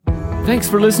Thanks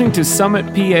for listening to Summit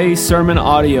PA Sermon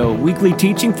Audio, weekly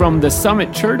teaching from the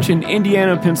Summit Church in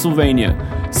Indiana, Pennsylvania.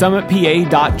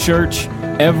 SummitPA.church,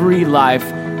 every life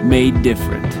made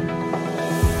different.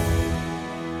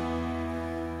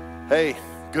 Hey,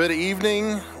 good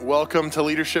evening. Welcome to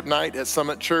Leadership Night at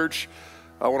Summit Church.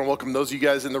 I want to welcome those of you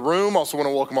guys in the room. Also want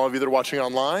to welcome all of you that are watching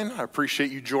online. I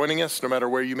appreciate you joining us, no matter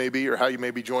where you may be or how you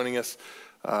may be joining us.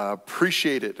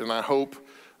 Appreciate it, and I hope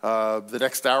the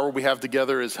next hour we have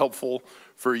together is helpful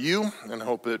for you, and I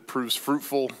hope it proves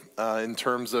fruitful in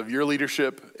terms of your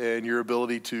leadership and your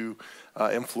ability to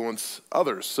influence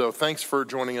others. So thanks for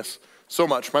joining us so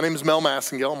much. My name is Mel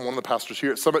Massengale. I'm one of the pastors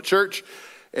here at Summit Church,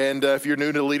 and if you're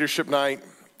new to Leadership Night,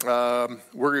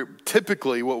 we're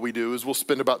typically what we do is we'll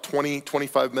spend about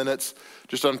 20-25 minutes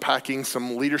just unpacking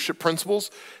some leadership principles,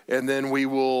 and then we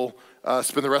will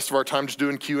spend the rest of our time just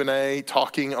doing Q&A,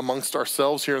 talking amongst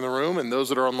ourselves here in the room, and those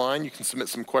that are online, you can submit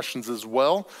some questions as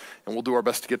well, and we'll do our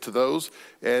best to get to those,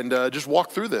 and just walk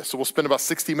through this. So we'll spend about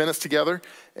 60 minutes together,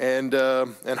 and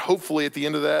hopefully at the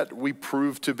end of that, we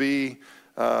prove to be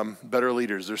better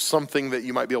leaders. There's something that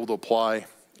you might be able to apply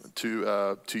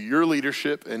to your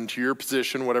leadership and to your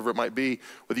position, whatever it might be,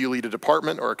 whether you lead a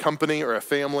department or a company or a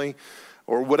family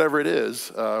or whatever it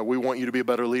is, we want you to be a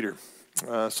better leader.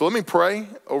 So let me pray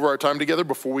over our time together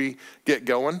before we get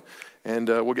going, and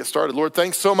we'll get started. Lord,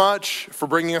 thanks so much for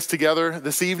bringing us together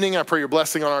this evening. I pray your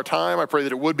blessing on our time. I pray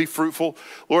that it would be fruitful.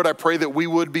 Lord, I pray that we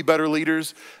would be better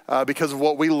leaders because of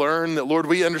what we learn, that, Lord,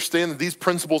 we understand that these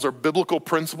principles are biblical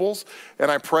principles, and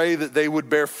I pray that they would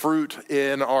bear fruit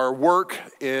in our work,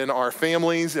 in our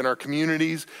families, in our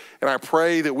communities, and I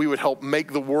pray that we would help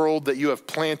make the world that you have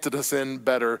planted us in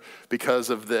better because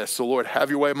of this. So, Lord,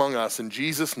 have your way among us. In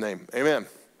Jesus' name, amen.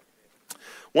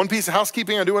 One piece of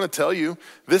housekeeping I do want to tell you,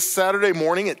 this Saturday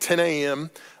morning at 10 a.m.,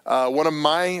 one of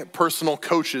my personal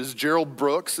coaches, Gerald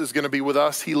Brooks, is going to be with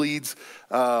us. He leads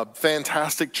a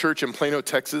fantastic church in Plano,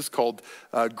 Texas called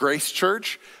Grace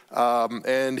Church,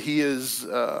 and he is...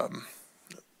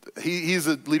 He's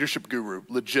a leadership guru,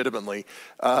 legitimately.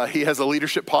 He has a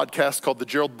leadership podcast called the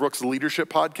Gerald Brooks Leadership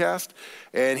Podcast,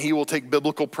 and he will take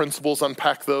biblical principles,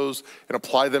 unpack those, and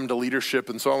apply them to leadership.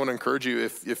 And so I want to encourage you,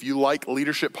 if you like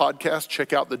leadership podcasts,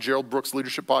 check out the Gerald Brooks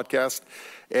Leadership Podcast.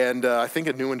 And I think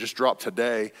a new one just dropped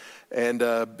today. And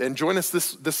join us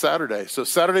this Saturday. So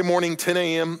Saturday morning, 10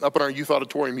 a.m., up in our youth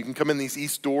auditorium. You can come in these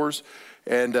east doors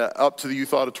and up to the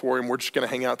youth auditorium. We're just going to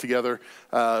hang out together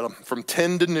from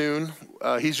 10 to noon.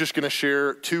 He's just going to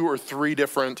share 2 or 3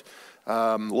 different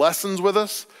lessons with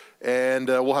us, and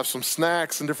we'll have some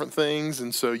snacks and different things.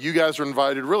 And so you guys are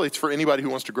invited. Really, it's for anybody who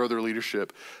wants to grow their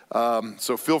leadership.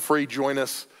 So feel free, join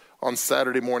us on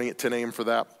Saturday morning at 10 a.m. for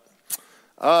that.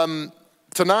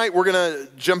 Tonight, we're going to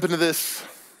jump into this.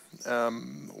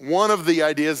 One of the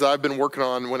ideas I've been working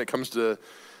on when it comes to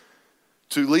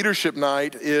Leadership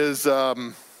Night is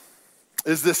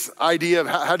this idea of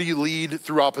how do you lead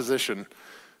through opposition?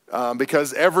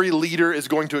 Because every leader is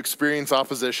going to experience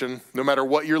opposition. No matter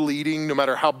what you're leading, no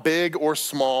matter how big or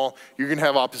small, you're going to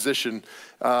have opposition.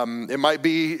 It might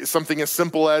be something as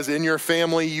simple as in your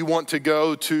family, you want to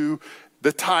go to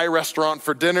the Thai restaurant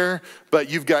for dinner, but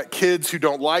you've got kids who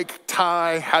don't like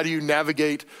Thai. How do you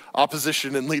navigate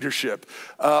opposition in leadership?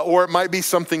 Or it might be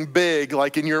something big,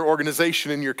 like in your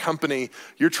organization, in your company.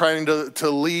 You're trying to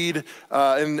lead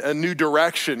in a new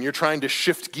direction. You're trying to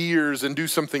shift gears and do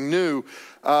something new.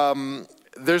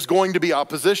 There's going to be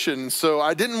opposition. So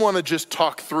I didn't want to just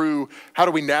talk through how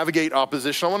do we navigate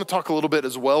opposition. I want to talk a little bit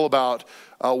as well about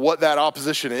what that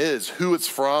opposition is, who it's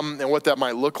from, and what that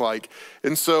might look like.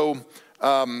 And so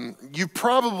you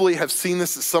probably have seen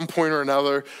this at some point or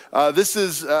another. This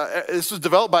was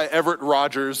developed by Everett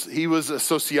Rogers. He was a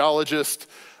sociologist,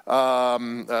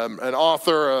 an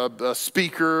author, a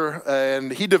speaker,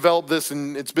 and he developed this,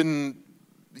 and it's been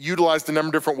utilized a number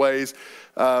of different ways.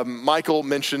 Michael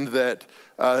mentioned that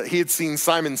he had seen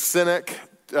Simon Sinek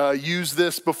use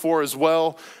this before as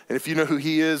well. And if you know who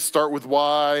he is, Start With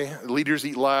Why, Leaders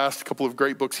Eat Last, a couple of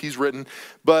great books he's written.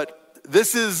 But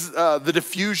this is the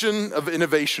diffusion of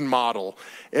innovation model,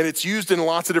 and it's used in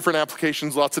lots of different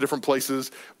applications, lots of different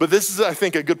places. But this is, I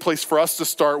think, a good place for us to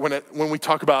start when we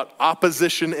talk about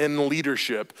opposition in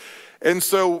leadership. And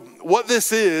so what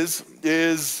this is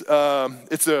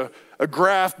it's a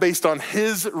graph based on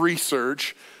his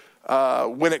research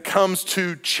when it comes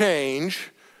to change,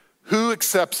 who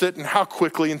accepts it and how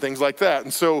quickly and things like that.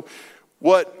 And so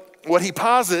what he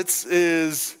postulates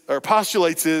is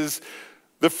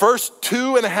the first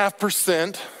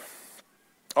 2.5%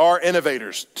 are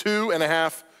innovators,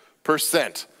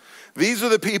 2.5%. These are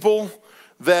the people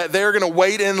that they're going to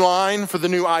wait in line for the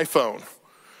new iPhone.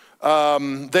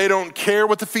 They don't care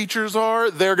what the features are.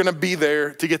 They're gonna be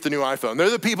there to get the new iPhone. They're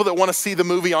the people that wanna see the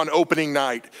movie on opening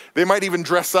night. They might even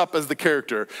dress up as the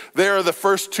character. They are the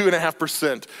first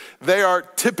 2.5%. They are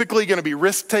typically gonna be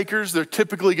risk takers. They're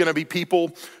typically gonna be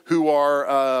people who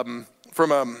are,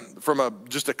 from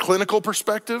just a clinical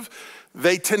perspective,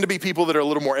 they tend to be people that are a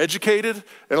little more educated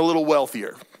and a little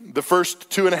wealthier. The first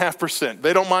 2.5%.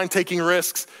 They don't mind taking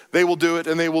risks. They will do it,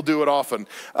 and they will do it often.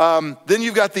 Then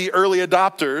you've got the early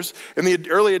adopters, and the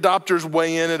early adopters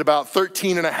weigh in at about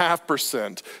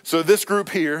 13.5%. So this group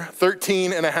here,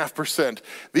 13.5%.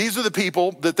 These are the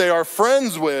people that they are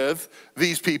friends with,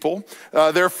 these people.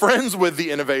 They're friends with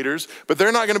the innovators, but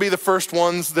they're not gonna be the first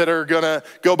ones that are gonna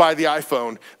go buy the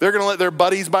iPhone. They're gonna let their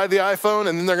buddies buy the iPhone,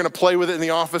 and then they're gonna play with it in the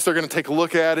office. They're gonna take a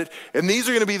look at it, and these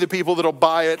are gonna be the people that'll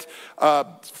buy it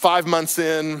 5 months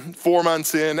in, 4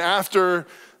 months in, after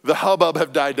the hubbub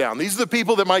have died down. These are the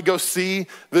people that might go see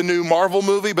the new Marvel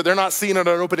movie, but they're not seeing it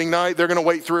on opening night. They're gonna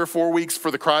wait 3 or 4 weeks for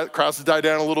the crowds to die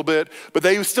down a little bit, but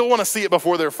they still wanna see it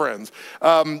before their friends.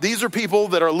 These are people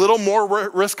that are a little more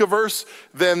risk averse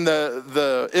than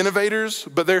the innovators,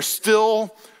 but they're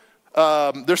still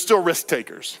risk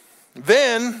takers.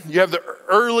 Then you have the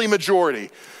early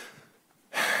majority.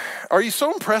 Are you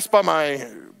so impressed by my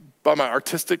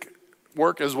artistic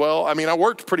work as well? I mean, I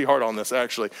worked pretty hard on this,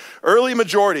 actually. Early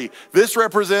majority. This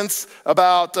represents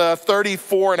about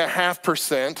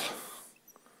 34.5%.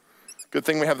 Good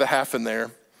thing we have the half in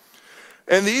there.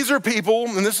 And these are people,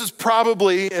 and this is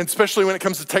probably, especially when it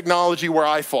comes to technology, where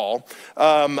I fall.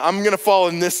 I'm gonna fall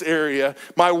in this area.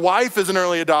 My wife is an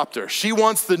early adopter. She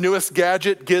wants the newest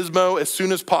gadget, gizmo, as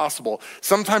soon as possible.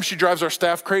 Sometimes she drives our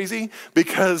staff crazy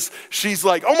because she's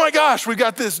like, oh my gosh, we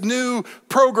got this new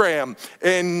program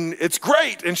and it's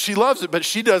great, and she loves it, but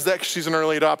she does that because she's an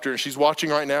early adopter, and she's watching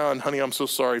right now, and honey, I'm so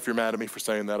sorry if you're mad at me for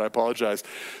saying that. I apologize.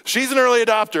 She's an early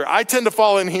adopter. I tend to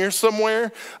fall in here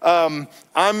somewhere.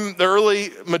 I'm the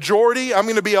early majority. I'm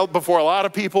gonna be out before a lot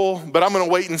of people, but I'm gonna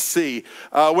wait and see.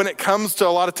 When it comes to a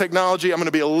lot of technology, I'm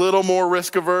gonna be a little more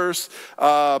risk averse.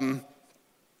 I'm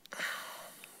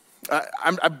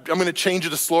gonna change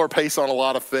at a slower pace on a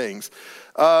lot of things.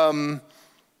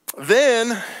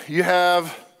 Then you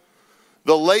have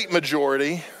the late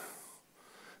majority.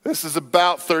 This is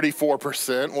about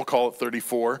 34%, we'll call it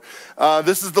 34.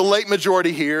 This is the late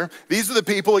majority here. These are the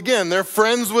people, again, they're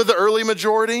friends with the early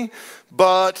majority,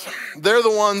 but they're the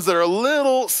ones that are a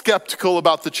little skeptical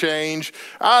about the change.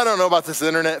 I don't know about this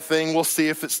internet thing. We'll see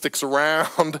if it sticks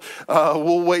around.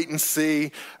 We'll wait and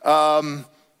see.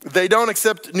 They don't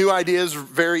accept new ideas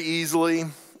very easily.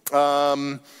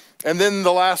 And then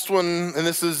the last one, and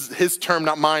this is his term,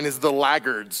 not mine, is the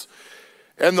laggards.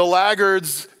 And the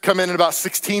laggards come in at about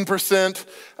 16%.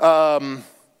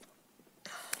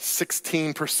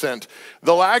 16%.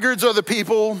 The laggards are the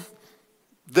people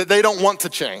that they don't want to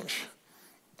change.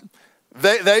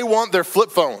 They want their flip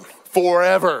phone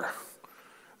forever.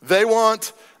 They don't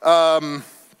want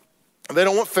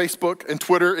Facebook and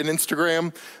Twitter and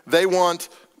Instagram. They want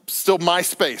still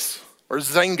MySpace or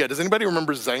Zynga. Does anybody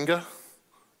remember Zynga?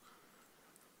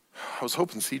 I was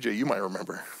hoping, CJ, you might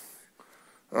remember.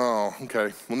 Oh,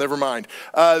 okay. Well, never mind.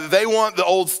 They want the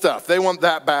old stuff. They want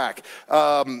that back.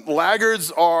 Laggards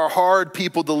are hard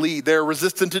people to lead. They're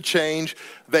resistant to change.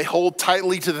 They hold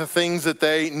tightly to the things that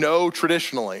they know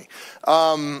traditionally.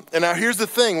 And now here's the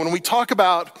thing. When we talk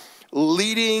about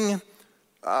leading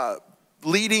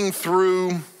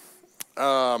through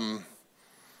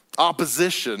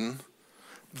opposition,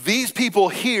 these people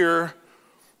here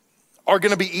are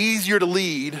going to be easier to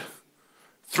lead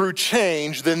through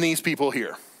change than these people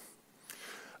here.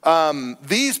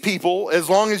 These people, as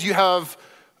long as you have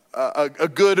a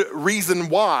good reason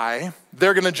why,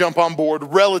 they're gonna jump on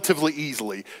board relatively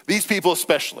easily. These people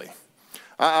especially.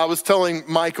 I was telling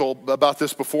Michael about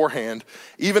this beforehand.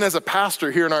 Even as a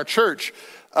pastor here in our church,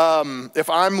 if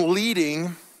I'm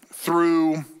leading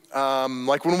through,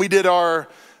 like when we did our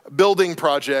building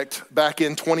project back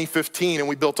in 2015 and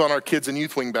we built on our kids and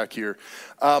youth wing back here,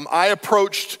 I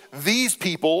approached these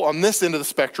people on this end of the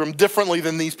spectrum differently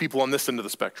than these people on this end of the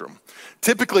spectrum.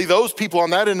 Typically, those people on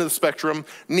that end of the spectrum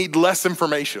need less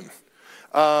information.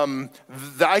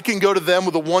 I can go to them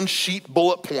with a one-sheet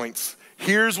bullet points.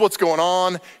 Here's what's going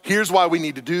on. Here's why we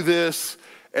need to do this.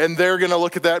 And they're gonna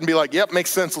look at that and be like, yep, makes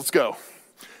sense, let's go.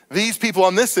 These people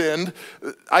on this end,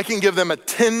 I can give them a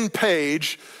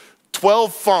 10-page,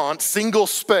 12 font, single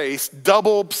space,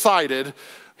 double-sided,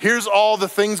 here's all the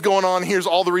things going on, here's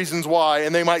all the reasons why,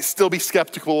 and they might still be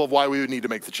skeptical of why we would need to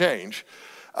make the change.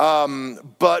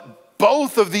 But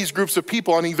both of these groups of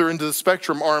people on either end of the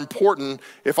spectrum are important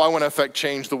if I want to affect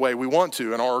change the way we want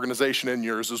to in our organization and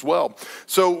yours as well.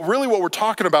 So really what we're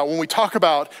talking about when we talk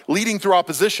about leading through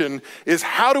opposition is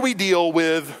how do we deal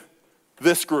with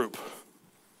this group?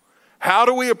 How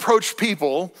do we approach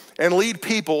people and lead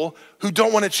people who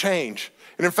don't want to change?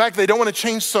 And in fact, they don't want to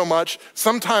change so much,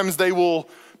 sometimes they will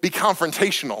be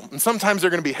confrontational, and sometimes they're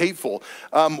going to be hateful.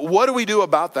 What do we do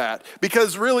about that?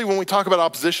 Because really, when we talk about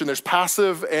opposition, there's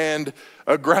passive and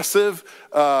aggressive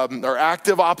or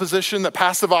active opposition. The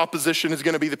passive opposition is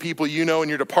going to be the people you know in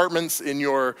your departments, in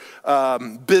your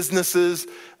businesses,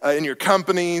 in your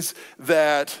companies,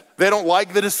 that they don't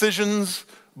like the decisions,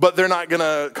 but they're not going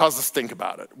to cause us to think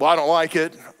about it. Well, I don't like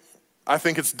it. I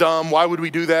think it's dumb. Why would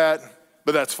we do that?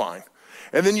 But that's fine.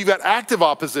 And then you've got active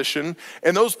opposition,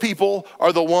 and those people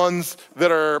are the ones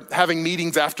that are having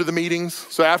meetings after the meetings.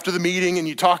 So after the meeting and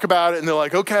you talk about it and they're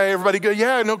like, okay, everybody go,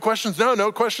 yeah, no questions,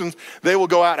 no questions. They will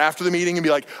go out after the meeting and be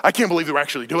like, I can't believe they were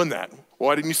actually doing that.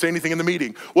 Why didn't you say anything in the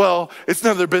meeting? Well, it's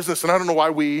none of their business, and I don't know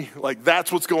why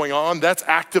that's what's going on. That's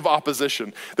active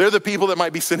opposition. They're the people that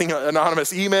might be sending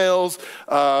anonymous emails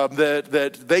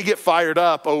that they get fired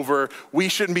up over, we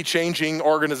shouldn't be changing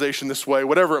organization this way,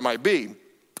 whatever it might be.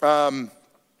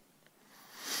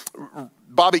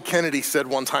 Bobby Kennedy said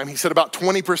one time, he said about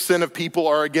 20% of people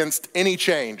are against any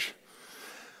change.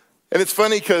 And it's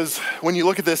funny because when you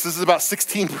look at this is about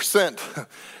 16%.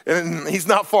 And he's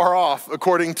not far off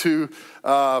according to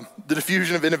the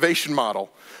diffusion of innovation model.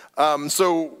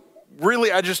 So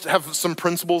really I just have some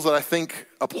principles that I think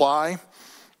apply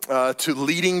to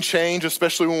leading change,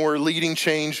 especially when we're leading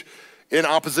change in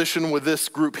opposition with this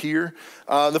group here.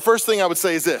 The first thing I would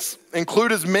say is this: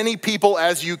 include as many people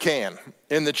as you can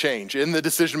in the change, in the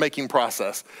decision-making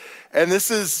process. And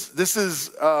this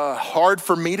is hard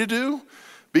for me to do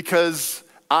because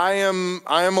I am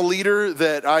a leader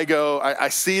that I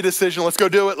see a decision, let's go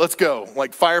do it, let's go.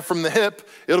 Like fire from the hip,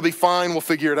 it'll be fine, we'll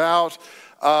figure it out.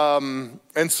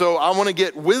 And so I want to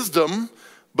get wisdom,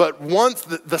 but once,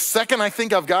 the second I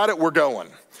think I've got it, we're going.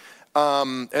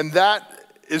 And that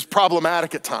is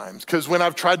problematic at times, because when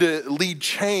I've tried to lead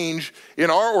change in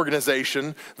our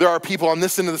organization, there are people on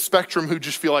this end of the spectrum who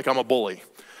just feel like I'm a bully,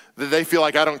 that they feel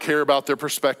like I don't care about their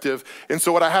perspective. And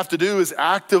so what I have to do is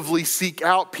actively seek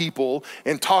out people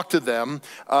and talk to them,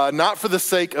 not for the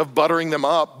sake of buttering them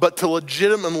up, but to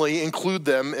legitimately include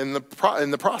them in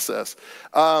the process.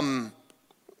 One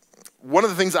of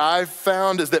the things I've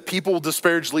found is that people will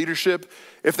disparage leadership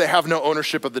if they have no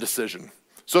ownership of the decision.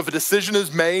 So if a decision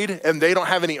is made and they don't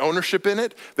have any ownership in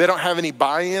it, they don't have any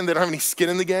buy-in, they don't have any skin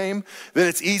in the game, then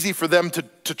it's easy for them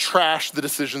to trash the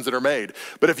decisions that are made.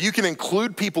 But if you can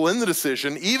include people in the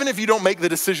decision, even if you don't make the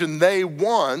decision they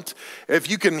want, if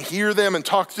you can hear them and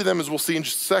talk to them, as we'll see in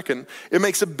just a second, it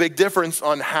makes a big difference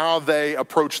on how they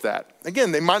approach that.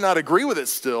 Again, they might not agree with it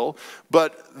still,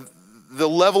 but the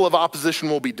level of opposition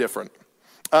will be different.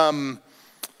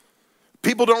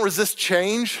 People don't resist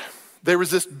change. They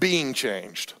resist being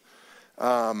changed.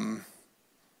 So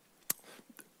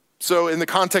in the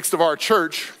context of our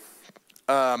church,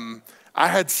 I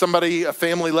had a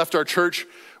family left our church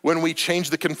when we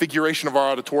changed the configuration of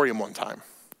our auditorium one time.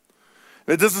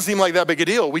 And it doesn't seem like that big a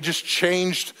deal. We just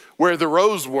changed where the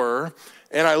rows were,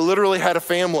 and I literally had a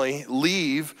family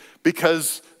leave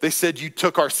because they said, you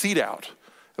took our seat out.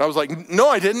 And I was like, no,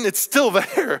 I didn't. It's still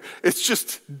there. It's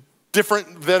just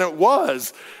different than it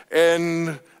was.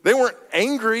 And they weren't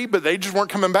angry, but they just weren't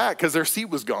coming back because their seat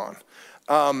was gone.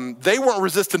 They weren't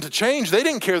resistant to change. They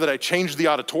didn't care that I changed the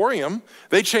auditorium.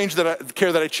 They care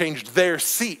that I changed their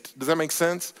seat. Does that make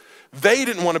sense? They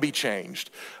didn't want to be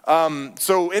changed.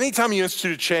 So anytime you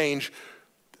institute a change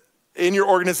in your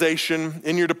organization,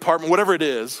 in your department, whatever it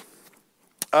is,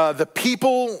 the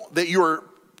people that you're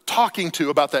talking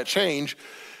to about that change,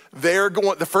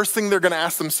 the first thing they're going to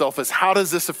ask themselves is, how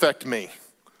does this affect me?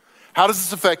 How does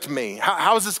this affect me?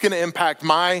 How is this going to impact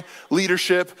my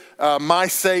leadership, my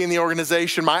say in the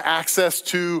organization, my access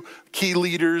to key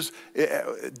leaders?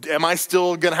 Am I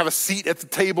still going to have a seat at the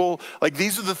table? Like,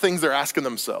 these are the things they're asking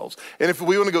themselves. And if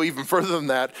we want to go even further than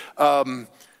that,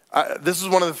 this is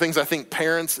one of the things I think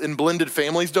parents in blended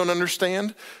families don't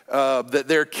understand, that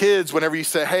their kids, whenever you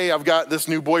say, hey, I've got this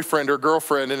new boyfriend or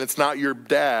girlfriend, and it's not your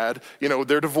dad,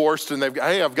 they're divorced and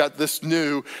hey, I've got this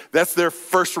new, that's their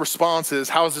first response is,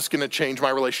 how is this going to change my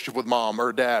relationship with mom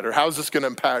or dad? Or how is this going to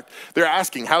impact? They're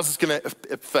asking, how's this going to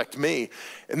affect me?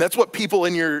 And that's what people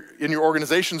in your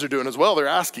organizations are doing as well. They're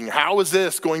asking, how is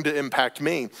this going to impact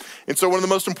me? And so one of the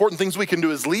most important things we can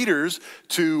do as leaders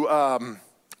to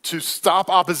to stop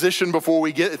opposition before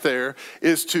we get there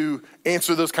is to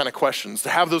answer those kind of questions, to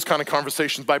have those kind of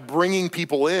conversations by bringing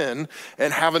people in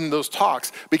and having those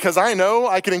talks. Because I know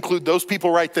I can include those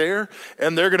people right there,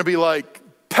 and they're gonna be like,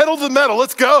 pedal to the metal,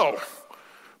 let's go.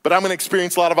 But I'm gonna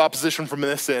experience a lot of opposition from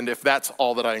this end if that's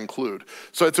all that I include.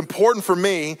 So it's important for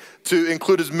me to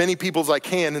include as many people as I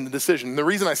can in the decision. And the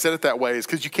reason I said it that way is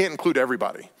because you can't include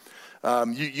everybody.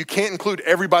 You can't include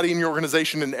everybody in your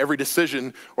organization in every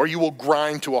decision, or you will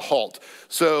grind to a halt.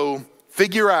 So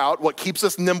figure out what keeps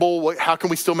us nimble, how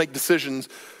can we still make decisions,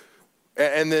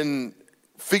 and then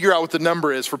figure out what the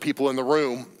number is for people in the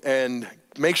room, and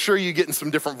make sure you're getting some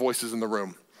different voices in the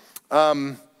room.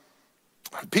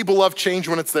 People love change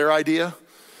when it's their idea.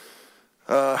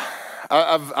 I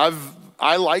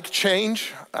like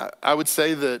change. I would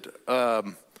say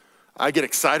that I get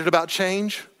excited about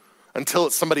change until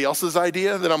it's somebody else's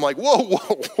idea. Then I'm like,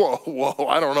 whoa,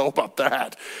 I don't know about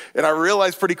that. And I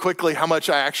realize pretty quickly how much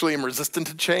I actually am resistant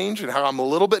to change and how I'm a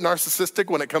little bit narcissistic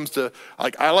when it comes to,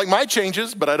 like, I like my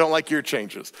changes, but I don't like your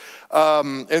changes.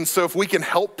 And so if we can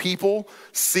help people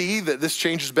see that this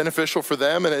change is beneficial for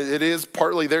them, and it is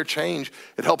partly their change,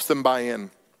 it helps them buy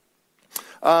in.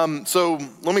 So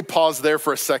let me pause there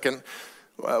for a second.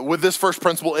 With this first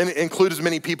principle, include as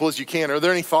many people as you can. Are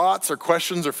there any thoughts or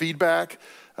questions or feedback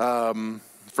from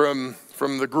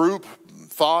the group,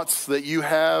 thoughts that you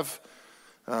have?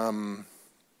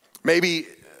 Maybe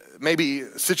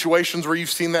situations where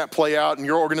you've seen that play out in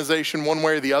your organization one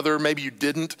way or the other. Maybe you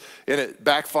didn't and it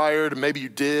backfired, and maybe you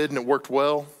did and it worked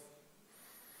well.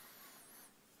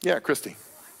 Yeah, Christy.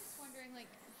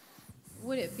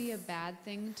 Would it be a bad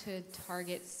thing to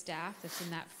target staff that's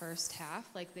in that first half,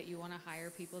 like that you want to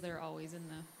hire people that are always in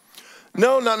the...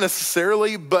 No, not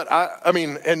necessarily, but I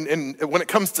mean, and when it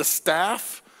comes to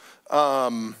staff,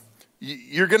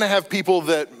 you're gonna have people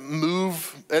that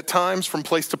move at times from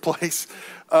place to place.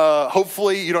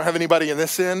 Hopefully you don't have anybody in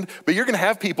this end, but you're gonna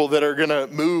have people that are gonna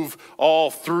move all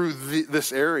through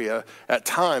this area at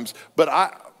times.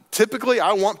 But typically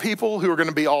I want people who are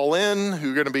gonna be all in,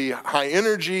 who are gonna be high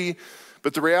energy.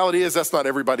 But the reality is that's not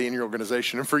everybody in your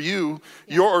organization. And for you,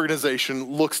 your organization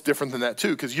looks different than that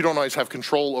too, because you don't always have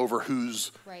control over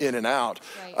who's in and out.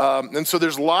 And so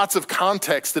there's lots of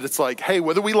context that it's like, hey,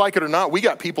 whether we like it or not, we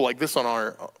got people like this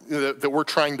on that we're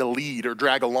trying to lead or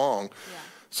drag along.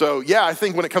 So yeah, I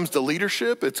think when it comes to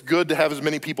leadership, it's good to have as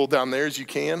many people down there as you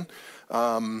can.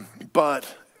 But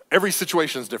every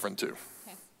situation is different too.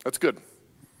 That's good.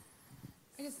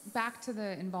 I guess back to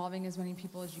the involving as many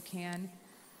people as you can.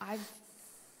 I've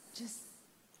just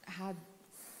had,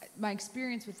 my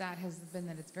experience with that has been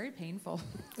that it's very painful.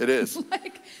 It is.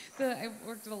 I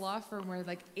worked at a law firm where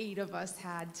 8 of us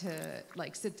had to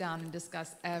sit down and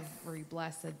discuss every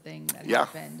blessed thing that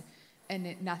happened,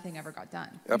 and nothing ever got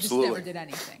done. Absolutely. We just never did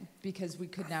anything because we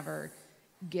could never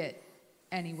get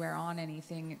anywhere on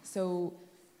anything. So,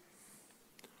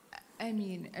 I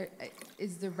mean,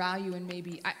 is the value in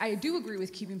maybe, I do agree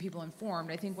with keeping people informed.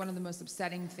 I think one of the most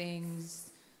upsetting things,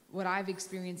 what I've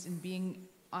experienced in being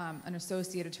an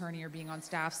associate attorney or being on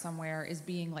staff somewhere, is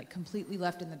being completely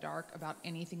left in the dark about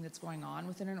anything that's going on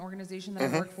within an organization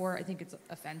that I work for. I think it's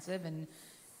offensive and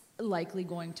likely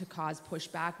going to cause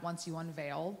pushback once you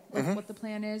unveil what the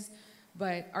plan is.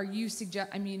 But are you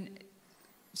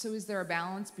so is there a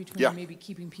balance between maybe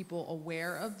keeping people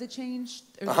aware of the change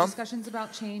or the discussions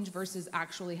about change versus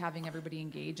actually having everybody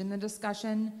engage in the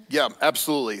discussion? Yeah,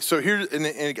 absolutely. So here, and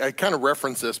I kind of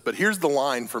reference this, but here's the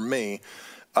line for me.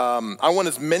 I want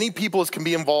as many people as can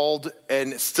be involved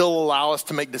and still allow us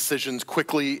to make decisions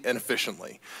quickly and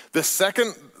efficiently. The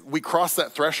second we cross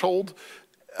that threshold,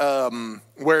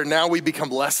 where now we become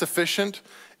less efficient,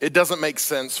 it doesn't make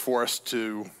sense for us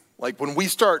to, when we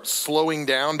start slowing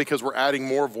down because we're adding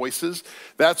more voices,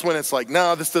 that's when it's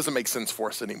no, this doesn't make sense for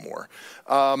us anymore.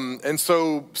 And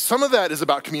so some of that is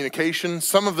about communication.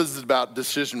 Some of it is about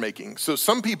decision making. So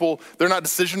some people, they're not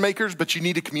decision makers, but you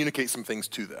need to communicate some things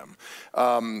to them.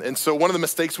 And so one of the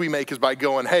mistakes we make is by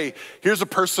going, hey, here's a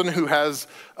person who has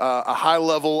a high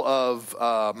level of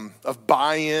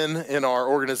buy-in in our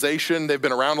organization. They've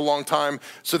been around a long time,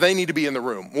 so they need to be in the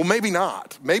room. Well, maybe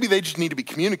not. Maybe they just need to be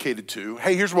communicated to.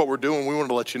 Hey, here's what we're doing. We wanted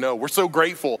to let you know. We're so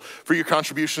grateful for your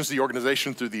contributions to the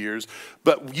organization through the years,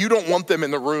 but you don't want them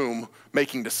in the room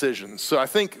making decisions. So I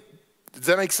think, does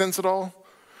that make sense at all?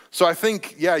 So I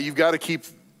think, you've got to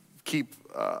keep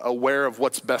aware of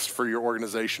what's best for your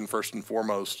organization first and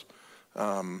foremost,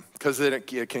 because then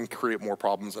it can create more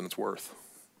problems than it's worth.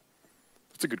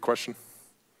 That's a good question.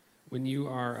 When you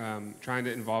are trying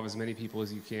to involve as many people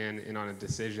as you can in on a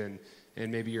decision,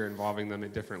 and maybe you're involving them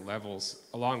at different levels.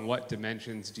 Along what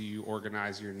dimensions do you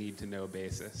organize your need-to-know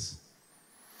basis?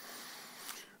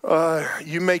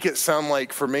 You make it sound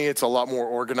like, for me, it's a lot more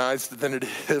organized than it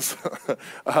is.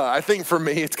 I think for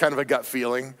me, it's kind of a gut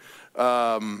feeling.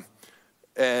 And,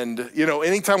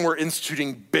 anytime we're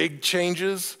instituting big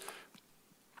changes,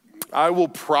 I will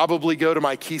probably go to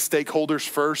my key stakeholders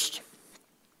first.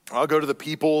 I'll go to the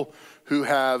people who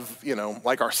have,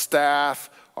 like our staff,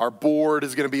 our board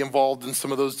is going to be involved in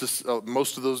some of those,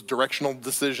 most of those directional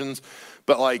decisions.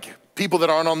 But like people that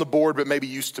aren't on the board but maybe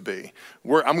used to be,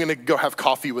 I'm going to go have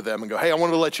coffee with them and go, hey, I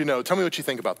wanted to let you know, tell me what you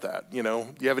think about that. Do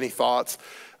you have any thoughts?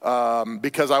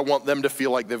 Because I want them to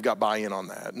feel like they've got buy-in on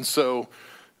that. And so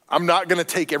I'm not going to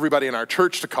take everybody in our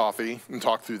church to coffee and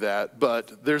talk through that,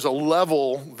 but there's a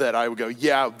level that I would go,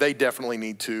 yeah, they definitely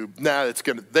need to.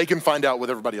 They can find out with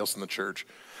everybody else in the church.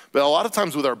 But a lot of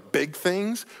times with our big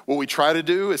things, what we try to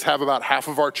do is have about half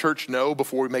of our church know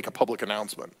before we make a public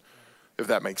announcement, if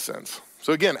that makes sense.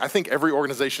 So again, I think every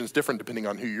organization is different depending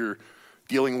on who you're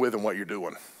dealing with and what you're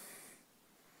doing.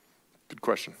 Good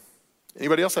question.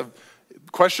 Anybody else have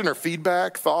a question or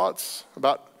feedback, thoughts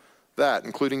about that,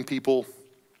 including people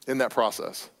in that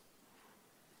process?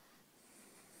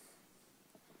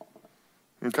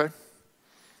 Okay.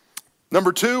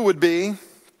 Number 2 would be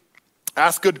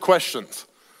ask good questions.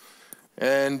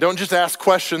 And don't just ask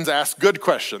questions, ask good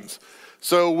questions.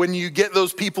 So when you get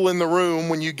those people in the room,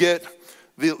 when you get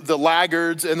the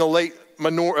laggards and the late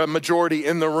majority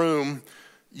in the room,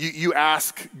 you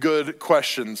ask good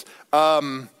questions.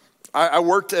 I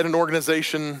worked at an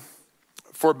organization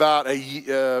for about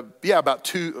about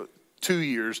two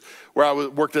years where I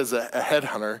worked as a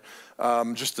headhunter,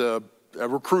 just a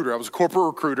recruiter. I was a corporate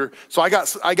recruiter. So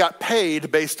I got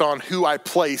paid based on who I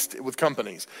placed with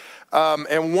companies.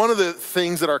 And one of the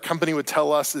things that our company would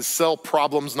tell us is sell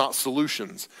problems, not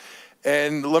solutions.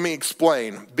 And let me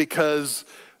explain, because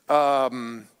if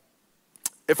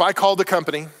I called the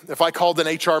company, if I called an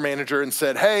HR manager and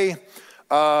said, hey,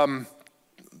 are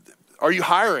you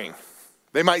hiring?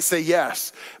 They might say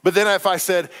yes. But then if I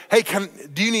said, hey,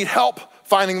 do you need help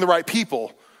finding the right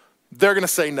people? They're going to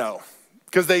say no,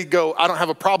 because they go, I don't have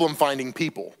a problem finding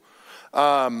people.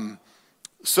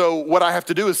 So what I have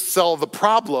to do is sell the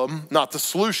problem, not the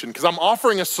solution, because I'm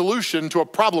offering a solution to a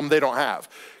problem they don't have.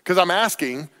 Because I'm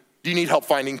asking, do you need help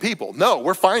finding people? No,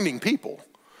 we're finding people.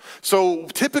 So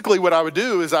typically what I would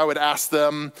do is I would ask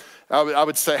them, I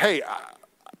would say, hey,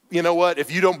 you know what, if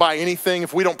you don't buy anything,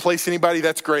 if we don't place anybody,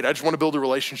 that's great. I just want to build a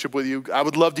relationship with you. I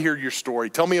would love to hear your story.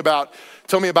 Tell me about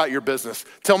your business.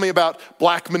 Tell me about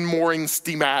Blackman Mooring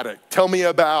Steamatic. Tell me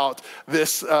about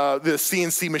this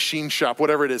CNC machine shop,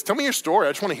 whatever it is. Tell me your story.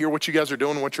 I just want to hear what you guys are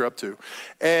doing and what you're up to.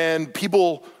 And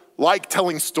people like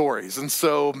telling stories. And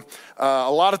so a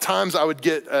lot of times I would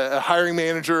get a hiring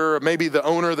manager or maybe the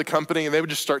owner of the company, and they would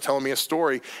just start telling me a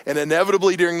story. And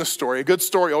inevitably during the story, a good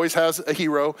story always has a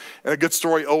hero, and a good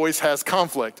story always has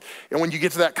conflict. And when you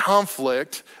get to that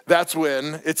conflict, that's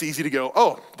when it's easy to go,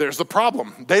 oh, there's the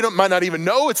problem. They might not even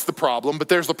know it's the problem, but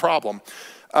there's the problem.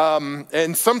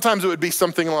 And sometimes it would be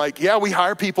something like, yeah, we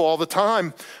hire people all the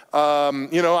time.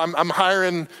 I'm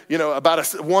hiring, about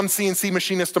one CNC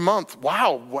machinist a month.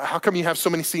 Wow, how come you have so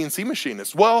many CNC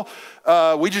machinists? Well,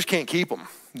 we just can't keep them.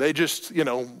 They just,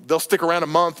 they'll stick around a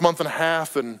month and a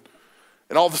half, and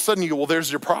all of a sudden you go, well, there's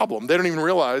your problem. They don't even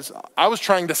realize I was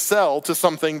trying to sell to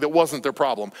something that wasn't their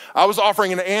problem. I was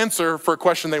offering an answer for a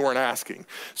question they weren't asking.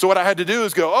 So what I had to do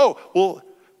is go, oh,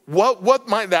 well, what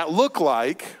might that look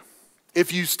like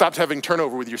if you stopped having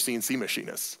turnover with your CNC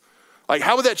machinists? Like,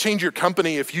 how would that change your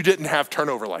company if you didn't have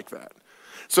turnover like that?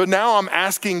 So now I'm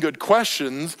asking good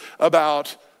questions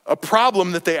about a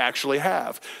problem that they actually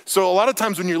have. So a lot of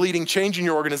times when you're leading change in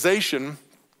your organization,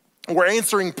 we're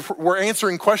answering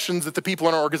questions that the people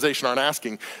in our organization aren't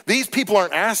asking. These people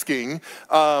aren't asking,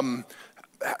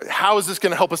 how is this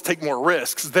going to help us take more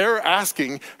risks? They're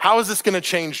asking, how is this going to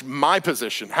change my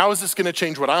position? How is this going to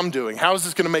change what I'm doing? How is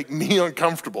this going to make me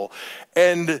uncomfortable?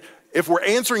 And if we're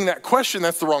answering that question,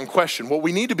 that's the wrong question. What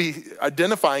we need to be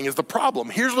identifying is the problem.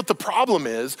 Here's what the problem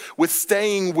is with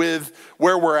staying with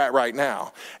where we're at right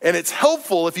now. And it's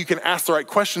helpful if you can ask the right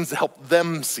questions to help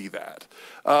them see that.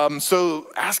 So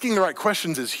asking the right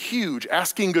questions is huge.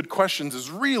 Asking good questions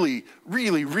is really,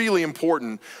 really, really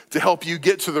important to help you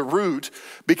get to the root.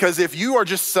 Because if you are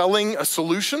just selling a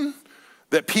solution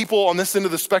that people on this end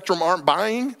of the spectrum aren't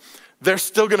buying, they're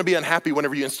still going to be unhappy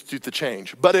whenever you institute the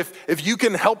change. But if you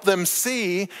can help them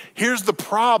see, here's the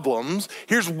problems,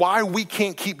 here's why we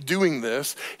can't keep doing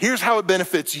this, here's how it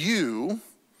benefits you,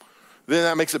 then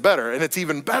that makes it better. And it's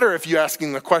even better if you're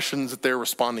asking the questions that they're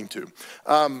responding to.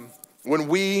 When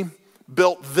we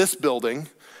built this building,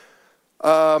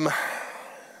 one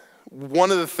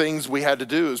of the things we had to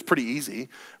do is pretty easy.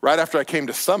 Right after I came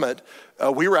to Summit,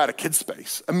 we were out of kids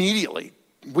space immediately.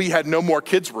 We had no more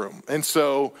kids room. And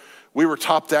so we were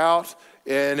topped out,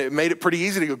 and it made it pretty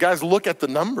easy to go, guys, look at the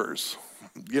numbers.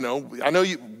 You know, I know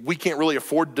we can't really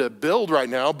afford to build right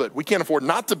now, but we can't afford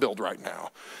not to build right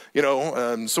now. You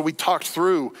know, so we talked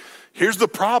through, here's the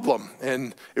problem.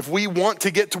 And if we want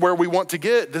to get to where we want to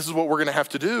get, this is what we're going to have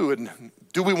to do. And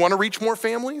do we want to reach more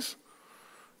families?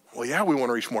 Well, yeah, we want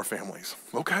to reach more families.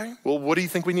 Okay, well, what do you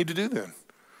think we need to do then?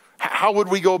 How would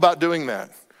we go about doing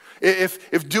that?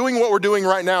 If doing what we're doing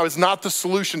right now is not the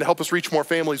solution to help us reach more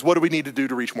families, what do we need to do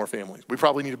to reach more families? We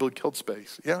probably need to build kid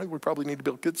space. Yeah, we probably need to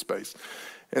build kid space.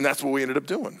 And that's what we ended up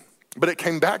doing. But it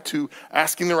came back to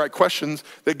asking the right questions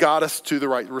that got us to the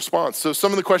right response. So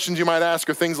some of the questions you might ask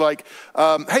are things like,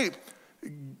 hey,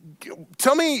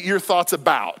 tell me your thoughts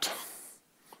about.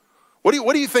 What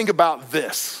do you think about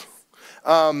this?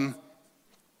 What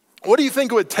do you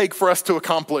think it would take for us to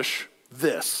accomplish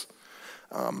this?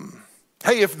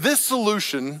 Hey, if this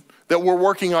solution that we're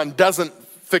working on doesn't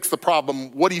fix the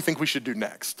problem, what do you think we should do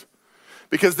next?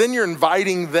 Because then you're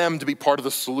inviting them to be part of the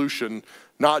solution,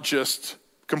 not just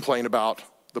complain about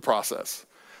the process.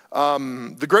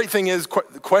 The great thing is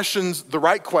the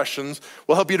right questions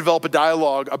will help you develop a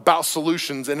dialogue about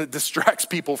solutions, and it distracts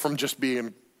people from just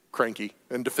being cranky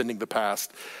and defending the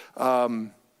past.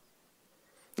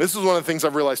 This is one of the things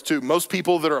I've realized too. Most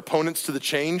people that are opponents to the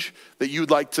change that you'd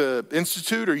like to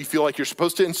institute or you feel like you're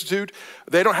supposed to institute,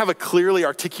 they don't have a clearly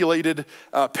articulated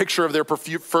picture of their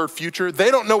preferred future.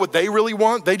 They don't know what they really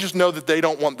want. They just know that they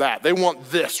don't want that. They want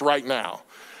this right now.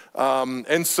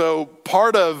 And so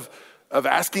part of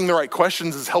asking the right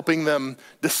questions is helping them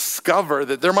discover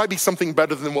that there might be something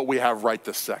better than what we have right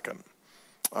this second.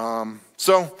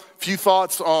 So a few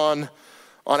thoughts on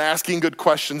asking good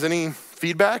questions. Any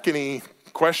feedback, any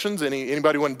questions?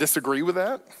 Anybody want to disagree with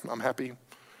that? I'm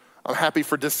happy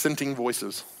for dissenting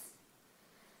voices.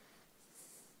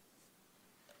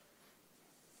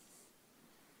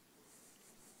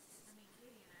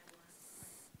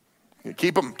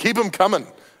 Keep them coming.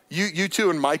 You two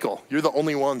and Michael, you're the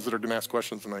only ones that are going to ask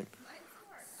questions tonight. Mine's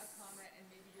more a comment, and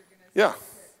maybe you're going to. Yeah.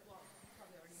 Well, you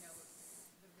probably already know,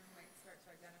 but the room might start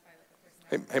to identify like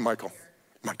the person. Hey, Michael,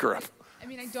 mic her up. I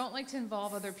mean, I don't like to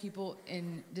involve other people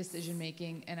in decision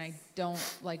making, and I don't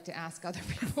like to ask other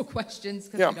people questions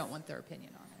because I don't want their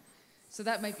opinion on it. So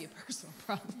that might be a personal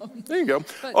problem. There you go.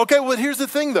 But, okay, well, here's the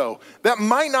thing, though. That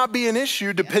might not be an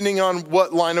issue depending on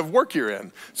what line of work you're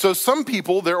in. So some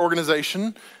people, their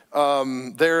organization,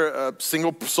 they're a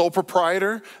single sole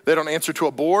proprietor. They don't answer to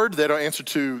a board. They don't answer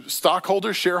to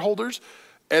stockholders, shareholders,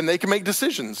 and they can make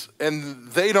decisions. And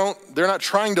they're not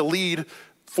trying to lead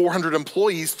 400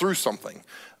 employees through something.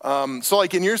 So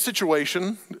like in your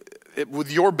situation,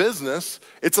 with your business,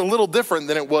 it's a little different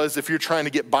than it was if you're trying to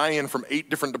get buy-in from 8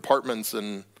 different departments.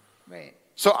 And right.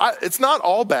 So it's not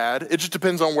all bad. It just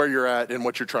depends on where you're at and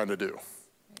what you're trying to do.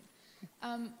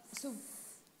 Right. So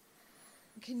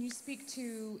can you speak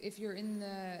to if you're in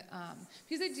the,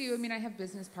 because I have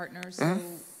business partners, so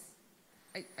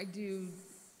I do,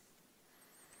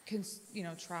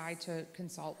 try to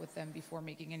consult with them before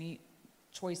making any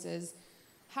choices.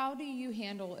 How do you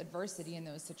handle adversity in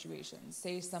those situations?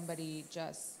 Say somebody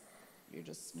you're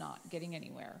just not getting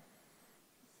anywhere.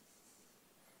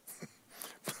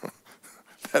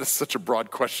 That is such a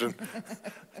broad question.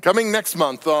 Coming next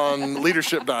month on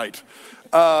Leadership Night.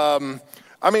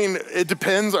 It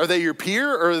depends. Are they your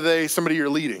peer or are they somebody you're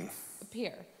leading? A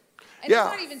peer. And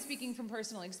I'm not even speaking from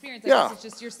personal experience. I guess it's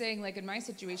just you're saying, like in my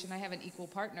situation, I have an equal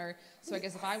partner. So I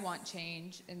guess if I want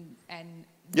change and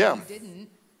you didn't.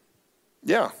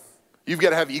 Yeah. You've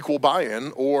got to have equal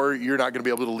buy-in or you're not going to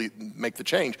be able to make the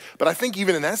change. But I think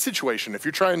even in that situation, if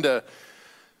I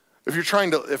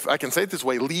can say it this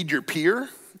way, lead your peer,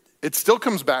 it still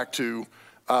comes back to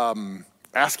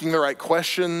asking the right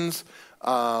questions.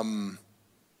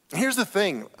 Here's the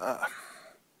thing.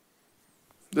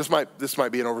 This might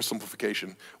be an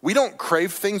oversimplification. We don't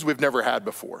crave things we've never had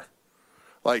before.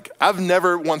 Like, I've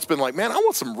never once been like, man, I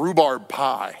want some rhubarb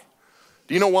pie.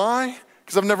 Do you know why?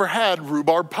 Because I've never had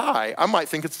rhubarb pie. I might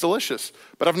think it's delicious,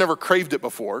 but I've never craved it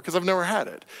before because I've never had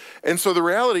it. And so the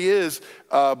reality is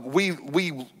we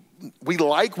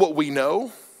like what we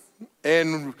know,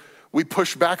 and we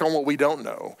push back on what we don't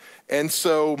know. And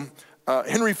so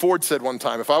Henry Ford said one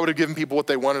time, if I would have given people what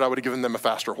they wanted, I would have given them a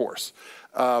faster horse.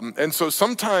 And so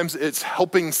sometimes it's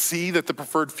helping see that the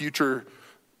preferred future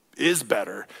is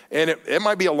better. And it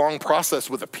might be a long process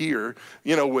with a peer.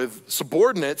 With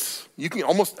subordinates, you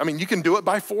can do it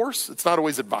by force. It's not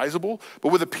always advisable.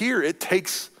 But with a peer, it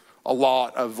takes a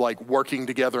lot of working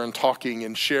together and talking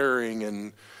and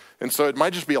sharing. And so it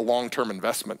might just be a long-term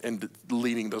investment in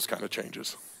leading those kind of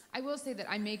changes. I will say that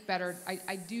I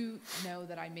do know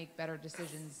that I make better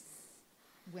decisions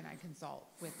when I consult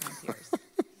with my peers.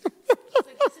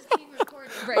 This is being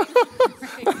recorded. Right.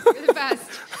 You're the best.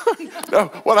 No,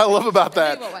 what I love about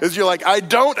that is you're like, I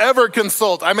don't ever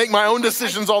consult. I make my own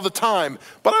decisions all the time.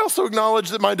 But I also acknowledge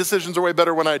that my decisions are way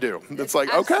better when I do. It's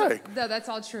like, okay. No, that's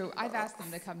all true. I've asked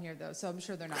them to come here, though, so I'm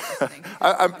sure they're not listening.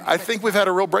 I think we've had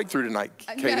a real breakthrough tonight,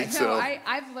 Katie.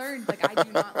 I've learned, I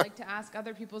do not like to ask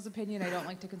other people's opinion. I don't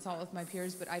like to consult with my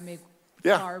peers, but I make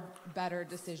far better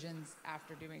decisions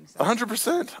after doing so.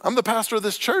 100%. I'm the pastor of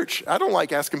this church. I don't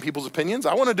like asking people's opinions.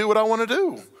 I want to do what I want to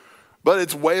do. But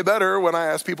it's way better when I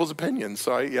ask people's opinions.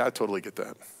 So I totally get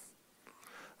that.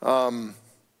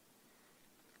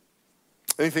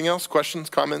 Anything else? Questions,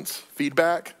 comments,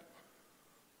 feedback?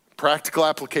 Practical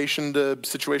application to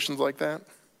situations like that?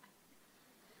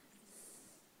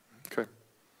 Okay.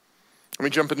 Let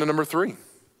me jump into number 3.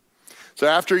 So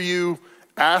after you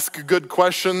ask good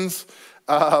questions,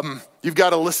 you've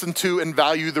got to listen to and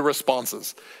value the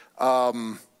responses.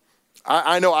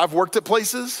 I know I've worked at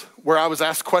places where I was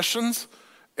asked questions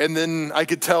and then I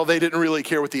could tell they didn't really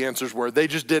care what the answers were. They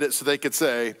just did it so they could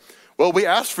say, well, we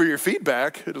asked for your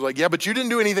feedback. It was like, yeah, but you didn't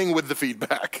do anything with the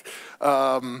feedback.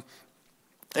 And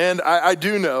I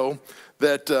do know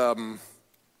that,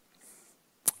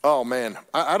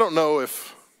 I don't know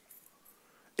if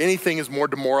anything is more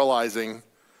demoralizing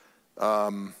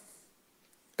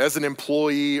as an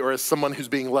employee or as someone who's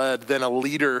being led than a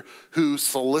leader who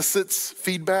solicits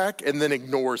feedback and then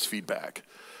ignores feedback.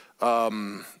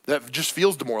 That just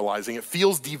feels demoralizing. It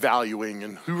feels devaluing.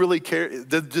 And who really cares?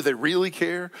 Do they really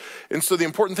care? And so the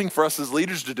important thing for us as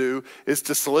leaders to do is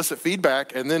to solicit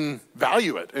feedback and then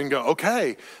value it and go,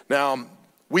 okay, now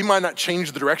we might not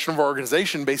change the direction of our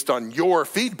organization based on your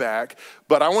feedback,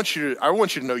 but I want you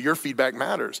to know your feedback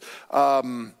matters.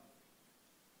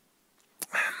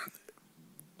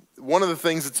 One of the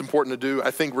things that's important to do,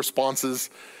 I think responses,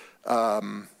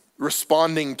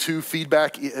 responding to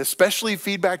feedback, especially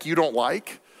feedback you don't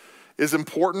like, is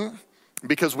important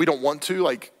because we don't want to,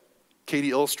 like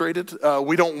Katie illustrated.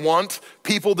 We don't want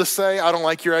people to say, I don't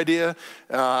like your idea.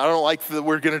 I don't like that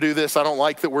we're going to do this. I don't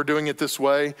like that we're doing it this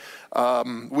way.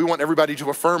 We want everybody to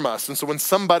affirm us. And so when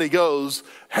somebody goes,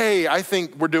 hey, I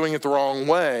think we're doing it the wrong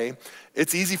way,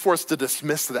 it's easy for us to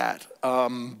dismiss that.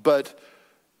 But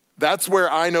that's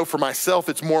where I know for myself,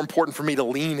 it's more important for me to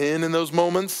lean in those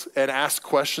moments and ask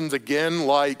questions again,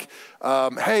 like,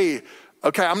 hey,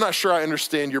 okay, I'm not sure I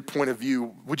understand your point of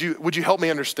view. Would you help me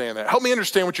understand that? Help me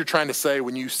understand what you're trying to say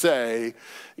when you say,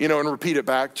 and repeat it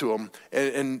back to them.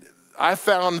 And I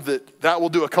found that will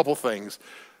do a couple things.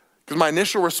 Because my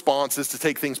initial response is to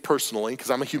take things personally, because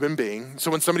I'm a human being. So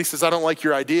when somebody says, I don't like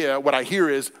your idea, what I hear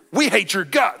is, we hate your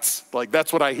guts. Like,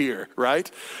 that's what I hear, right?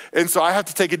 And so I have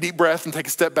to take a deep breath and take a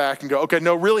step back and go, okay,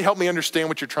 no, really help me understand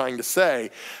what you're trying to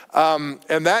say.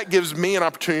 And that gives me an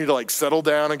opportunity to settle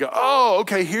down and go, oh,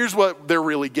 okay, here's what they're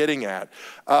really getting at.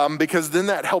 Because then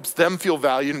that helps them feel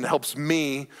valued and helps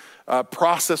me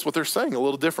process what they're saying a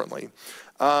little differently.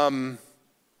 When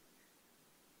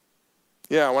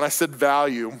I said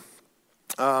value,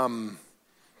 do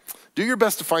your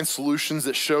best to find solutions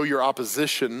that show your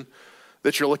opposition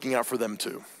that you're looking out for them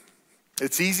too.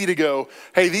 It's easy to go,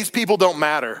 hey, these people don't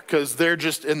matter because they're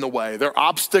just in the way. They're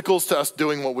obstacles to us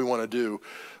doing what we want to do.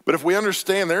 But if we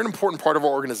understand they're an important part of our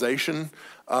organization,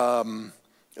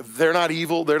 they're not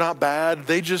evil, they're not bad,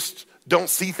 they just don't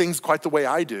see things quite the way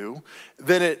I do,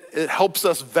 then it helps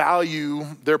us value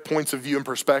their points of view and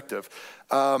perspective.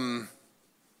 I've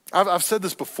said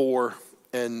this before,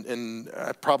 and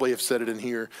I probably have said it in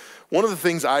here. One of the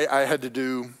things I had to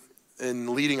do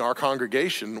in leading our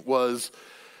congregation was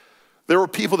there were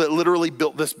people that literally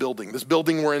built this building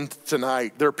we're in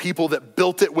tonight. There are people that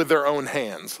built it with their own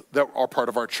hands that are part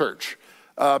of our church.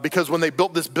 Because when they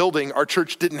built this building, our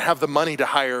church didn't have the money to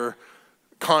hire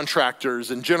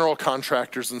contractors and general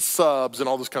contractors and subs and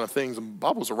all those kind of things. And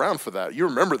Bob was around for that. You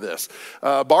remember this.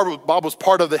 Bob was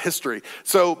part of the history.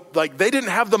 So they didn't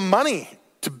have the money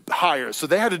to hire. So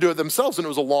they had to do it themselves, and it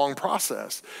was a long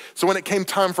process. So when it came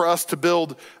time for us to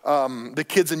build the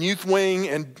kids and youth wing,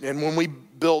 and when we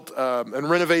built and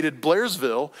renovated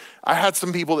Blairsville, I had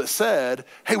some people that said,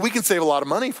 hey, we can save a lot of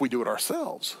money if we do it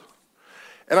ourselves.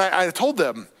 And I told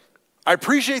them, I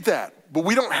appreciate that, but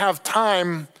we don't have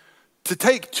time to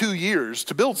take 2 years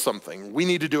to build something. We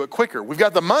need to do it quicker. We've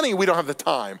got the money, we don't have the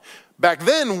time. Back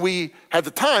then, we had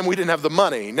the time, we didn't have the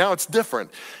money. Now it's different.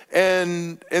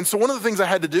 And so one of the things I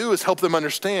had to do is help them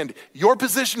understand your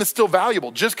position is still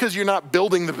valuable. Just because you're not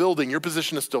building the building, your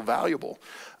position is still valuable.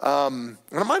 And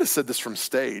I might have said this from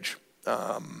stage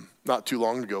not too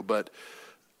long ago, but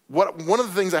one of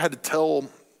the things I had to tell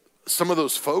some of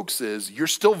those folks is you're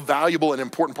still valuable and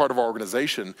important part of our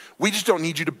organization. We just don't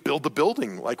need you to build the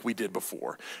building like we did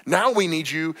before. Now we need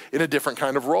you in a different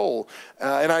kind of role.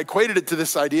 And I equated it to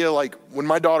this idea like when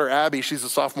my daughter Abby, she's a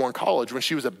sophomore in college, when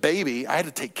she was a baby, I had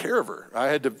to take care of her. I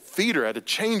had to feed her, I had to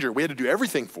change her. We had to do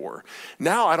everything for her.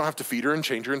 Now I don't have to feed her and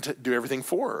change her and do everything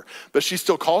for her. But she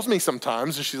still calls me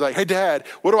sometimes and she's like, hey Dad,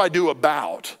 what do I do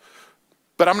about?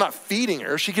 But I'm not feeding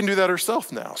her. She can do that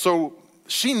herself now. So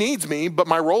she needs me, but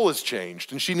my role has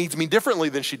changed, and she needs me differently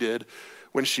than she did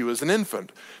when she was an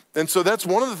infant. And so that's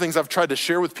one of the things I've tried to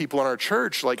share with people in our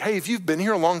church, like, hey, if you've been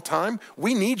here a long time,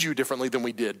 we need you differently than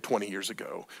we did 20 years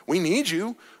ago. We need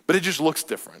you, but it just looks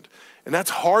different. And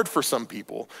that's hard for some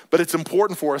people, but it's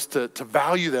important for us to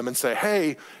value them and say,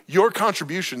 hey, your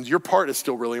contributions, your part is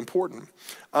still really important.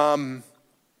 I'll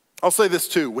say this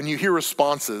too, when you hear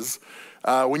responses,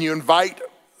 when you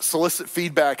solicit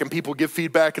feedback and people give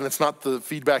feedback and it's not the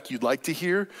feedback you'd like to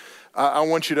hear, I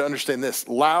want you to understand this.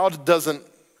 Loud doesn't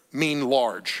mean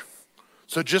large.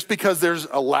 So just because there's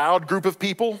a loud group of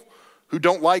people who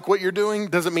don't like what you're doing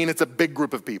doesn't mean it's a big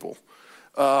group of people.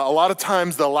 A lot of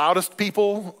times the loudest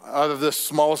people are the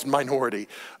smallest minority.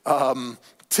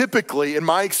 Typically, in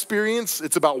my experience,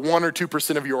 it's about 1 or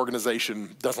 2% of your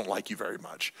organization doesn't like you very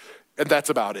much. And that's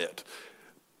about it.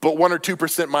 But 1 or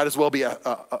 2% might as well be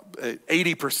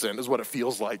 80% is what it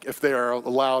feels like if they are a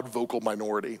loud vocal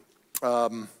minority.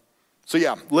 So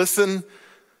yeah, listen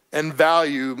and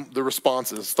value the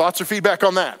responses. Thoughts or feedback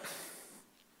on that?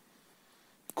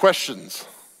 Questions?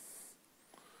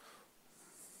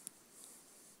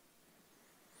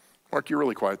 Mark, you're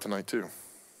really quiet tonight too.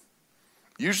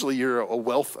 Usually you're a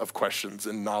wealth of questions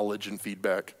and knowledge and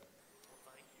feedback.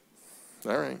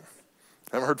 All right.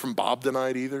 Haven't heard from Bob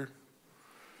tonight either.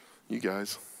 You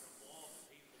guys.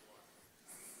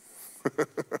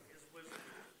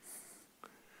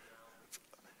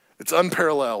 It's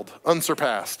unparalleled,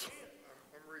 unsurpassed.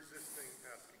 I'm resisting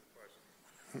asking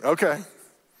questions.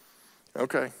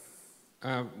 Okay.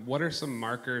 What are some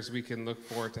markers we can look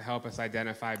for to help us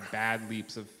identify bad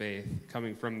leaps of faith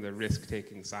coming from the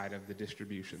risk-taking side of the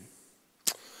distribution?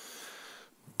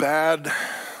 Bad.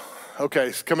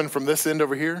 Okay, so coming from this end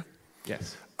over here?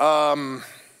 Yes.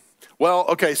 Well,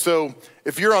 okay, so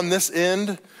if you're on this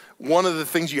end, one of the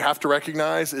things you have to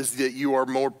recognize is that you are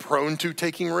more prone to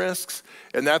taking risks,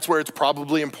 and that's where it's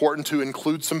probably important to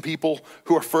include some people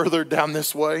who are further down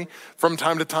this way from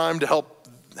time to time to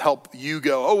help you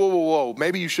go, oh, whoa,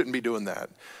 maybe you shouldn't be doing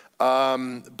that.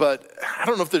 But I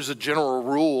don't know if there's a general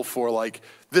rule for like,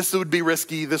 this would be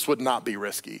risky, this would not be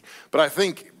risky. But I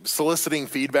think soliciting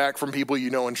feedback from people you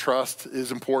know and trust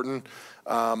is important.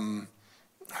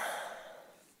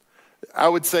 I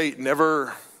would say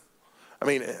never,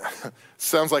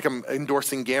 sounds like I'm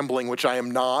endorsing gambling, which I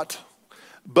am not,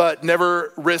 but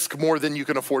never risk more than you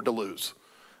can afford to lose.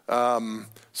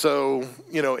 So,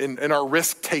 in our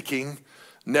risk taking,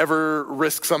 never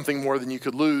risk something more than you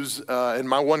could lose. And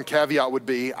my one caveat would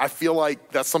be, I feel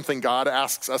like that's something God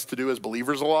asks us to do as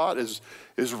believers a lot, is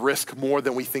risk more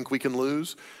than we think we can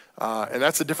lose. And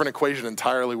that's a different equation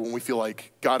entirely when we feel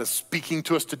like God is speaking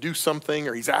to us to do something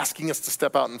or he's asking us to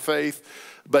step out in faith.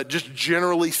 But just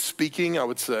generally speaking, I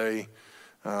would say,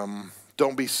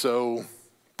 don't be so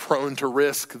prone to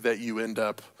risk that you end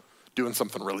up doing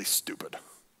something really stupid.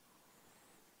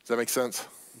 Does that make sense?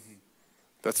 Mm-hmm.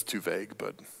 That's too vague,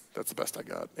 but that's the best I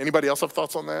got. Anybody else have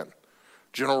thoughts on that?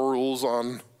 General rules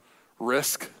on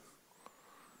risk?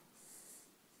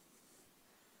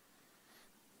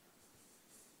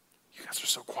 You guys are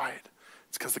so quiet.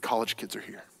 It's because the college kids are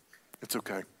here. It's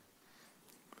okay.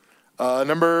 You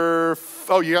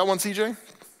got one, CJ?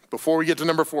 Before we get to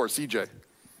number 4, CJ.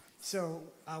 So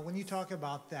when you talk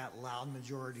about that loud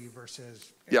majority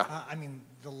versus, the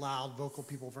loud vocal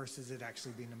people versus it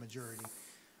actually being a majority,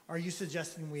 are you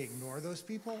suggesting we ignore those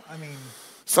people?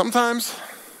 Sometimes.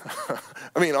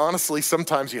 Honestly,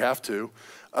 sometimes you have to.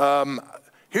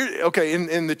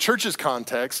 In the church's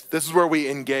context, this is where we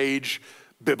engage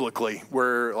biblically,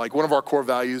 where like one of our core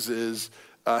values is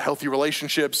healthy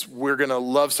relationships. We're going to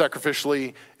love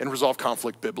sacrificially and resolve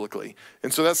conflict biblically.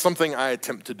 And so that's something I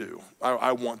attempt to do.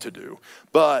 I want to do.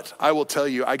 But I will tell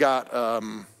you, I got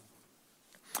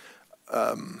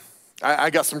I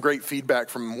got some great feedback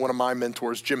from one of my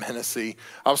mentors, Jim Hennessy.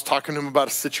 I was talking to him about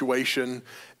a situation,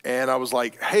 and I was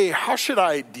like, hey, how should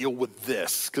I deal with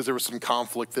this? Because there was some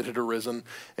conflict that had arisen.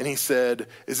 And he said,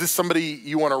 is this somebody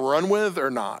you want to run with or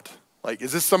not? Like,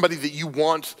 is this somebody that you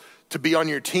want to be on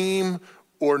your team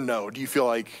or no? Do you feel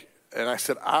like, and I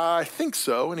said, I think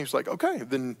so. And he was like, okay,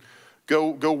 then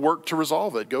go work to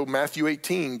resolve it. Go Matthew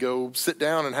 18, go sit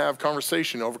down and have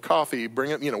conversation over coffee,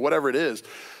 bring it, whatever it is.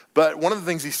 But one of the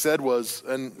things he said was,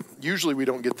 and usually we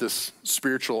don't get this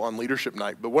spiritual on leadership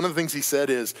night, but one of the things he said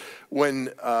is when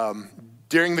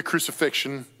during the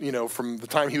crucifixion, from the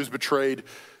time he was betrayed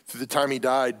to the time he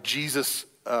died, Jesus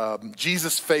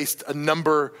faced a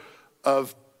number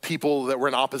of people that were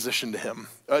in opposition to him,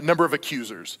 a number of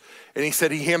accusers. And he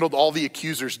said he handled all the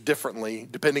accusers differently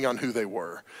depending on who they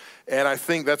were. And I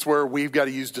think that's where we've got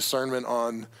to use discernment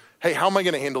on, hey, how am I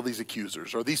going to handle these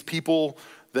accusers? Are these people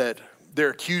that they're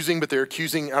accusing, but they're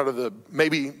accusing out of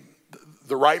maybe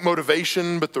the right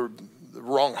motivation, but the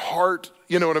wrong heart?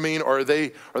 You know what I mean? Or are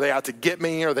they out to get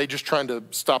me? Are they just trying to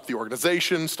stop the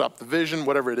organization, stop the vision,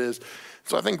 whatever it is?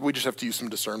 So I think we just have to use some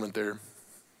discernment there.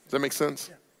 Does that make sense?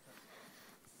 Yeah.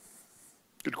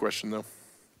 Good question, though.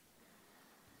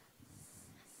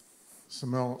 So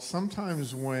Mel,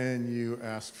 sometimes when you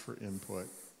ask for input,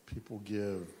 people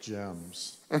give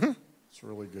gems. Mm-hmm. It's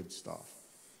really good stuff.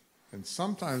 And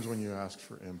sometimes when you ask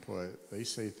for input, they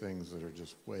say things that are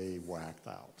just way whacked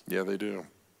out. Yeah, they do.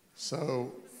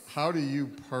 So how do you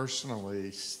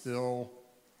personally still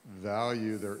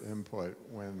value their input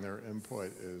when their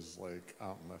input is like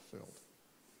out in left field?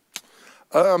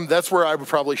 That's where I would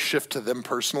probably shift to them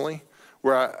personally,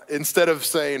 where instead of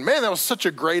saying, man, that was such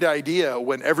a great idea,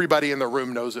 when everybody in the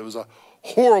room knows it was a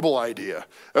horrible idea.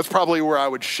 That's probably where I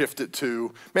would shift it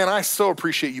to, man, I so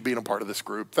appreciate you being a part of this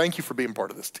group. Thank you for being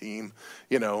part of this team.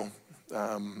 I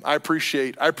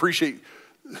appreciate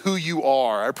who you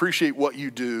are. I appreciate what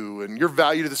you do, and your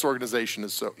value to this organization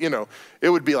is so, it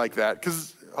would be like that,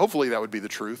 because hopefully that would be the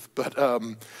truth. But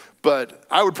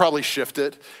I would probably shift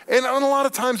it. And a lot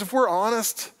of times, if we're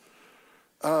honest,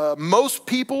 most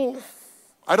people,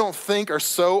 I don't think, are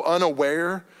so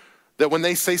unaware that when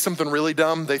they say something really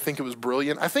dumb, they think it was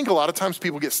brilliant. I think a lot of times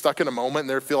people get stuck in a moment and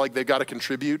they feel like they've got to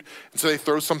contribute. And so they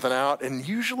throw something out. And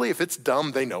usually if it's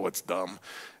dumb, they know it's dumb.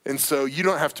 And so you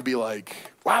don't have to be like,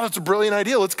 wow, that's a brilliant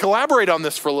idea. Let's collaborate on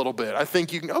this for a little bit. I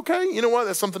think you can, okay, you know what?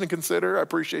 That's something to consider. I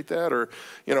appreciate that. Or,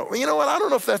 you know what? I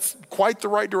don't know if that's quite the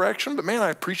right direction, but man,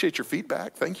 I appreciate your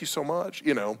feedback. Thank you so much.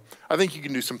 I think you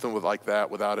can do something with like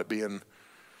that without it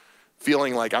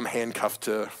feeling like I'm handcuffed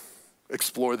to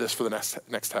explore this for the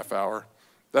next half hour.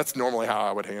 That's normally how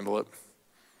I would handle it.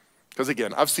 Because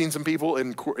again, I've seen some people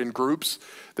in groups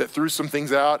that threw some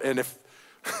things out, and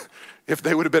if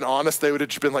they would have been honest, they would have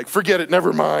just been like, forget it,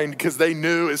 never mind, because they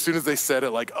knew as soon as they said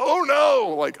it, like, oh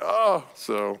no,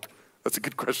 so that's a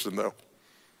good question though.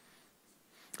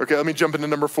 Okay, let me jump into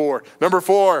number 4. Number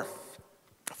 4,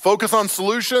 focus on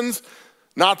solutions,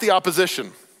 not the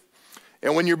opposition.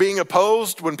 And when you're being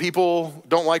opposed, when people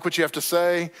don't like what you have to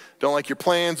say, don't like your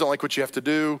plans, don't like what you have to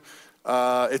do,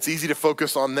 it's easy to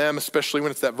focus on them, especially when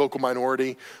it's that vocal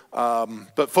minority.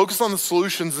 But focus on the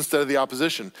solutions instead of the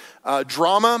opposition.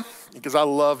 Drama, because I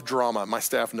love drama. My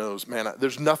staff knows, man,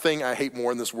 there's nothing I hate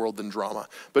more in this world than drama.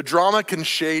 But drama can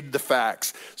shade the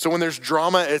facts. So when there's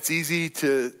drama, it's easy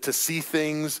to see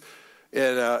things in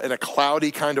a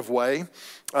cloudy kind of way.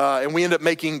 And we end up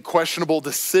making questionable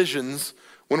decisions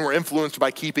when we're influenced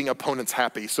by keeping opponents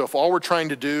happy. So if all we're trying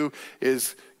to do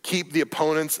is keep the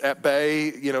opponents at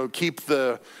bay, keep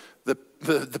the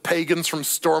pagans from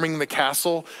storming the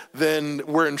castle, then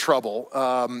we're in trouble.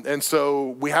 And so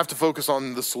we have to focus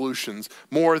on the solutions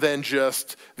more than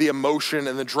just the emotion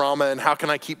and the drama and how can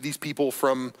I keep these people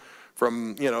from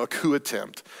a coup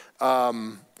attempt.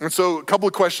 And so a couple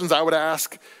of questions I would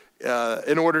ask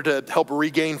in order to help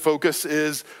regain focus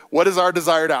is, what is our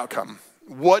desired outcome?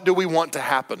 What do we want to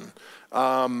happen?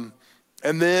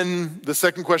 And then the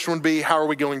second question would be, how are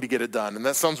we going to get it done? And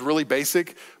that sounds really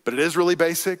basic, but it is really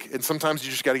basic. And sometimes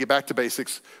you just got to get back to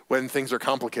basics when things are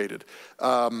complicated.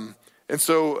 And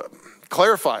so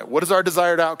clarify, what is our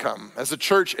desired outcome? As a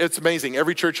church, it's amazing.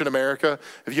 Every church in America,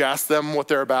 if you ask them what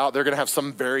they're about, they're going to have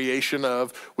some variation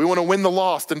of, we want to win the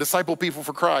lost and disciple people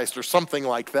for Christ or something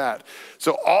like that.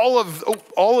 So all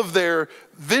of their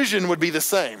vision would be the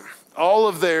same. All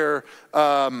of their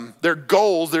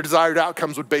goals, their desired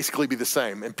outcomes would basically be the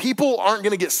same. And people aren't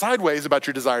going to get sideways about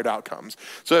your desired outcomes.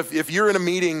 So if you're in a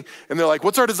meeting and they're like,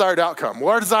 what's our desired outcome? Well,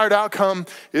 our desired outcome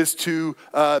is to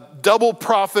double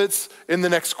profits in the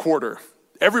next quarter.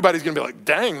 Everybody's going to be like,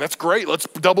 dang, that's great. Let's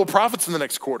double profits in the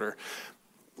next quarter.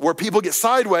 where people get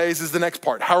sideways is the next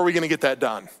part. How are we going to get that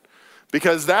done?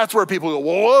 Because that's where people go,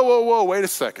 whoa, wait a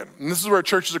second. And this is where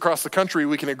churches across the country,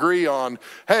 we can agree on,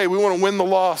 hey, we want to win the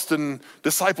lost and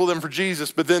disciple them for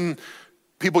Jesus. But then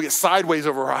people get sideways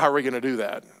over how are we going to do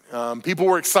that. People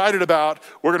were excited about,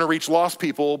 we're going to reach lost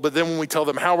people. But then when we tell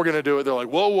them how we're going to do it, they're like,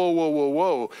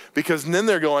 whoa. Because then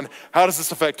they're going, how does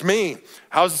this affect me?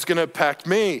 How is this going to impact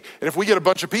me? And if we get a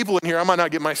bunch of people in here, I might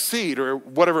not get my seat or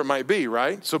whatever it might be,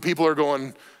 right? So people are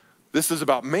going, this is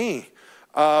about me.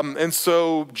 And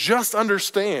so just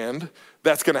understand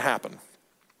that's going to happen.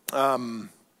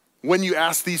 When you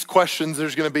ask these questions,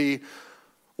 there's going to be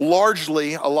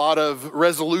largely a lot of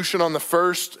resolution on the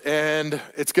first, and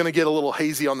it's going to get a little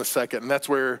hazy on the second. And that's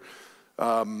where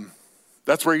you're going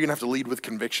to have to lead with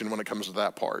conviction when it comes to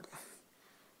that part.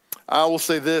 I will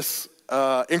say this.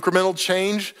 Incremental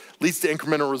change leads to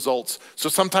incremental results. So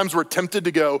sometimes we're tempted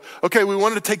to go, okay, we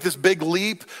wanted to take this big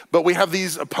leap, but we have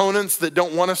these opponents that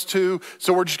don't want us to,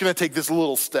 so we're just going to take this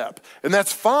little step. And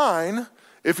that's fine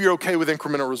if you're okay with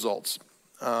incremental results.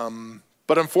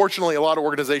 But unfortunately, a lot of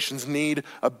organizations need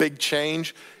a big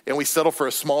change, and we settle for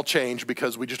a small change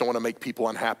because we just don't want to make people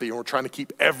unhappy, and we're trying to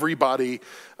keep everybody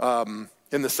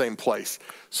in the same place.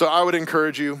 So I would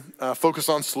encourage you, focus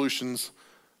on solutions,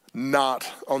 not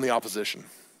on the opposition.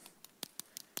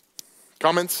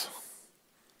 Comments?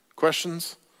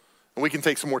 Questions? And we can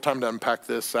take some more time to unpack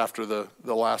this after the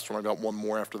last one. I got one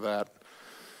more after that.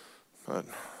 But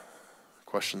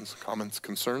questions, comments,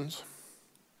 concerns?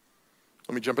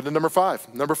 Let me jump into number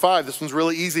 5. Number 5, this one's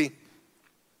really easy.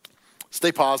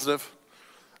 Stay positive.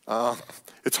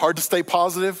 It's hard to stay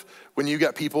positive when you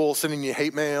got people sending you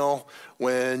hate mail,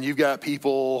 when you've got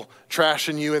people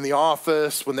trashing you in the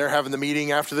office, when they're having the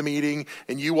meeting after the meeting,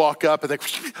 and you walk up and they,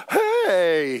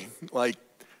 hey, like,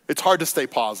 it's hard to stay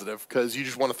positive because you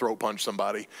just want to throat punch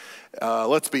somebody.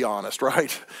 Let's be honest,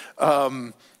 right?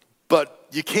 But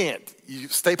you can't. You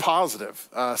stay positive.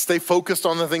 Stay focused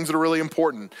on the things that are really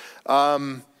important.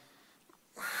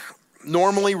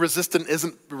 Normally, resistance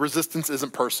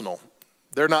isn't personal.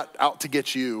 They're not out to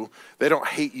get you. They don't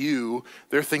hate you.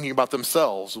 They're thinking about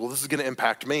themselves. Well, this is going to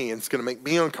impact me, and it's going to make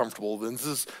me uncomfortable. Then this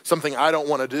is something I don't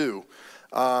want to do.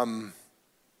 And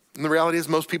the reality is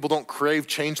most people don't crave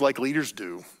change like leaders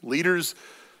do. Leaders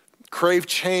crave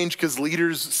change because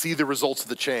leaders see the results of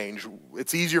the change.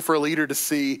 It's easier for a leader to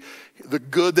see the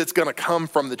good that's going to come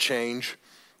from the change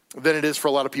than it is for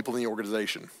a lot of people in the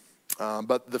organization.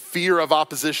 But the fear of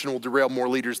opposition will derail more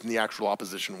leaders than the actual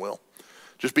opposition will.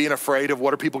 Just being afraid of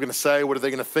what are people going to say, what are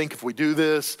they going to think if we do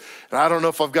this, and I don't know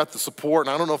if I've got the support,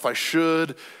 and I don't know if I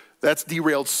should. That's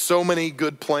derailed so many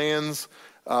good plans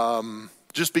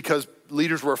just because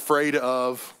leaders were afraid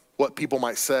of what people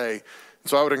might say.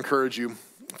 So I would encourage you,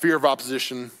 fear of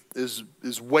opposition is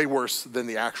way worse than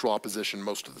the actual opposition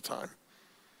most of the time.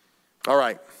 All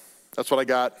right, that's what I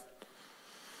got.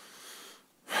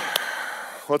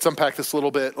 Let's unpack this a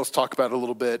little bit. Let's talk about it a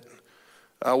little bit.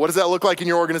 What does that look like in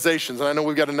your organizations? And I know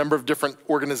we've got a number of different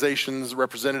organizations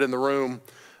represented in the room.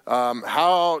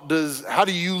 How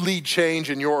do you lead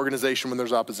change in your organization when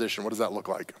there's opposition? What does that look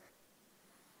like?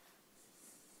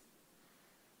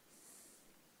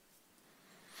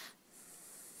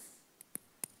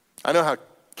 I know how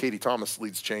Katie Thomas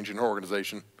leads change in her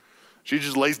organization. She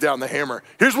just lays down the hammer.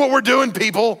 Here's what we're doing,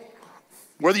 people,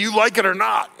 whether you like it or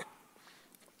not.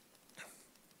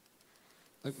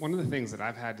 Like one of the things that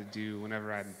I've had to do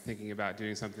whenever I'm thinking about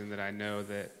doing something that I know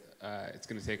that it's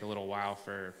going to take a little while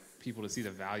for people to see the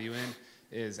value in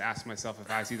is ask myself if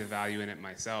I see the value in it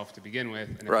myself to begin with,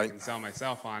 and if I can sell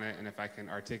myself on it, and if I can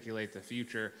articulate the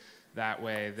future that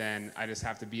way, then I just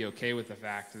have to be okay with the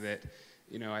fact that,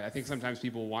 you know, I think sometimes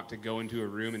people want to go into a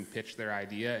room and pitch their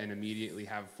idea and immediately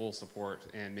have full support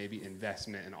and maybe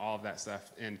investment and all of that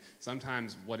stuff. And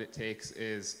sometimes what it takes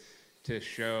is to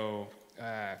show,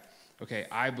 okay,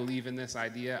 I believe in this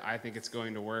idea. I think it's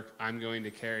going to work. I'm going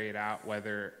to carry it out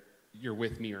whether you're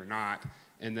with me or not.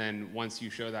 And then once you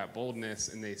show that boldness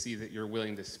and they see that you're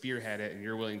willing to spearhead it and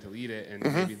you're willing to lead it, and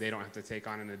maybe they don't have to take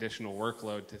on an additional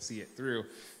workload to see it through,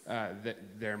 that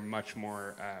they're much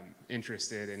more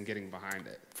interested in getting behind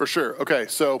it. For sure. Okay,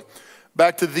 so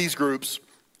back to these groups.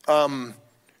 One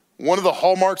of the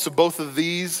hallmarks of both of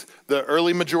these, the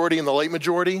early majority and the late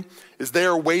majority, is they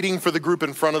are waiting for the group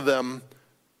in front of them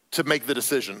to make the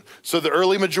decision. So the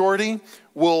early majority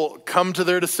will come to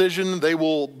their decision. They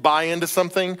will buy into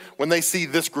something when they see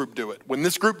this group do it. When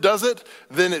this group does it,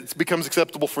 then it becomes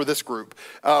acceptable for this group.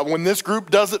 When this group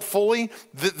does it fully,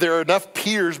 there are enough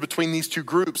peers between these two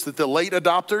groups that the late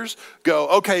adopters go,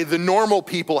 okay, the normal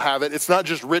people have it. It's not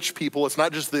just rich people. It's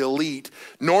not just the elite.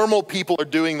 Normal people are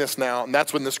doing this now, and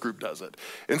that's when this group does it.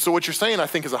 And so what you're saying, I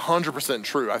think, is 100%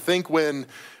 true. I think when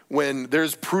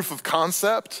there's proof of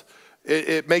concept,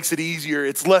 it makes it easier.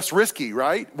 It's less risky,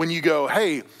 right? When you go,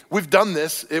 hey, we've done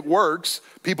this, it works.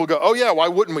 People go, oh yeah, why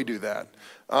wouldn't we do that?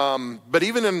 But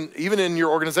even in your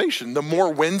organization, the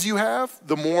more wins you have,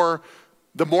 the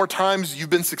more times you've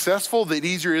been successful, the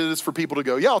easier it is for people to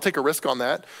go, yeah, I'll take a risk on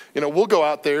that. We'll go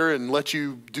out there and let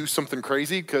you do something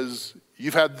crazy because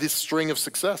you've had this string of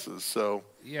successes. So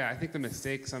yeah, I think the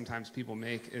mistake sometimes people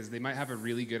make is they might have a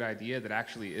really good idea that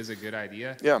actually is a good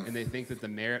idea. Yeah. And they think that the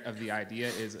merit of the idea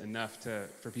is enough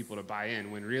for people to buy in,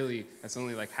 when really that's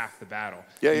only like half the battle.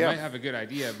 Yeah, you might have a good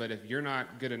idea, but if you're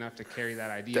not good enough to carry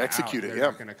that idea to execute out, it, they're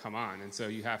not going to come on. And so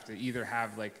you have to either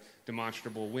have like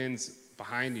demonstrable wins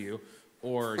behind you,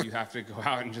 or you have to go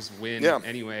out and just win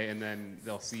anyway, and then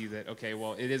they'll see that, okay,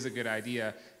 well, it is a good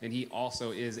idea, and he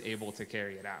also is able to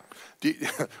carry it out.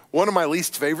 One of my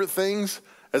least favorite things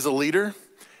as a leader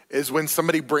is when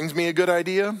somebody brings me a good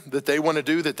idea that they want to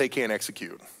do that they can't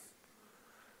execute.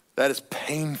 That is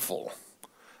painful.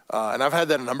 And I've had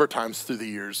that a number of times through the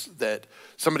years, that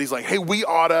somebody's like, hey, we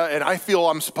oughta, and I feel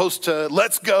I'm supposed to,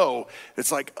 let's go.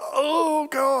 It's like, oh,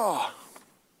 God,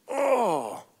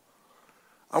 oh,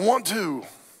 I want to,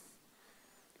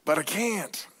 but I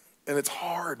can't. And it's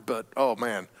hard, but oh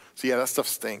man. So yeah, that stuff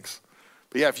stinks.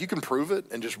 But yeah, if you can prove it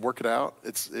and just work it out,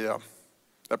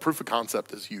 that proof of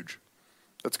concept is huge.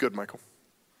 That's good, Michael.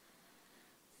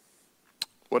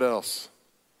 What else?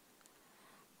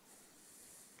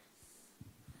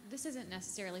 This isn't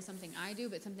necessarily something I do,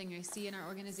 but something I see in our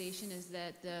organization is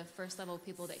that the first level of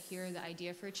people that hear the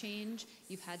idea for change,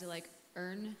 you've had to like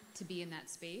earn to be in that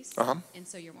space. And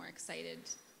so you're more excited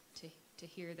to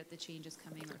hear that the change is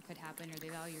coming or could happen, or they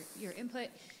value your input.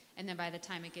 And then by the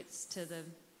time it gets to the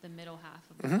middle half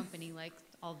of the company, like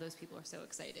all of those people are so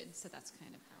excited. So that's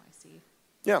kind of how I see.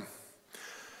 Yeah.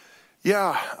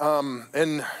 Yeah.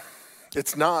 And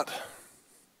it's not,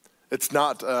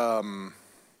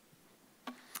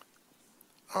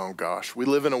 oh gosh, we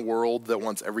live in a world that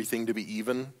wants everything to be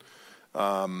even.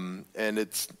 And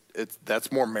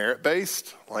that's more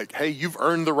merit-based. Like, hey, you've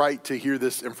earned the right to hear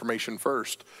this information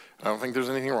first. I don't think there's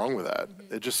anything wrong with that.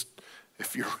 It just,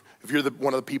 if you're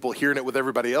one of the people hearing it with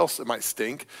everybody else, it might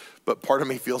stink. But part of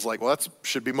me feels like, well, that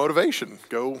should be motivation.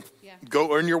 Go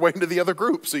earn your way into the other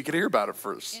group so you can hear about it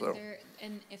first.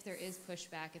 And if there is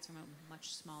pushback, it's from a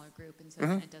much smaller group, and so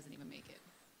it doesn't even make it.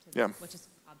 Which is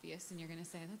obvious, and you're going to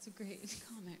say, that's a great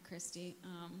comment, Christy.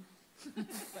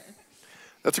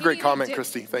 That's a great comment,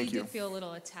 Christy. Thank you. I did feel a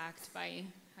little attacked by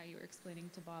how you were explaining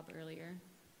to Bob earlier.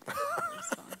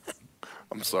 Response.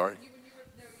 I'm sorry. You were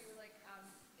like,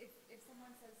 if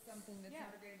someone says something that's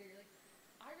not a great idea, you're like,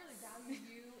 I really value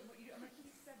you and what you do. I'm like, he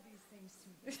said these things to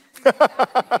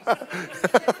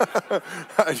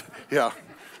me. Yeah,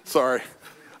 sorry.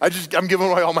 I'm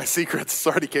giving away all my secrets.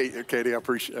 Sorry, Katie. I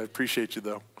appreciate you,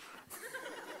 though.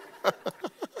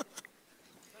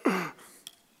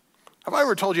 Have I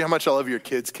ever told you how much I love your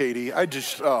kids, Katie?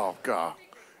 Oh, God.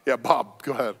 Yeah, Bob,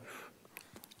 go ahead.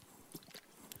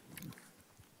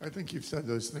 I think you've said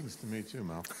those things to me too,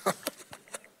 Mel.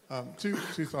 Two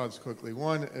thoughts quickly.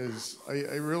 One is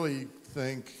I really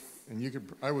think, and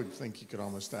I would think you could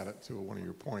almost add it to one of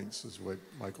your points, is what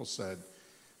Michael said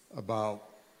about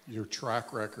your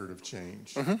track record of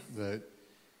change. That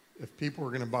if people are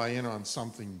going to buy in on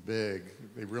something big,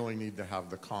 they really need to have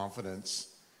the confidence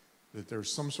that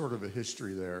there's some sort of a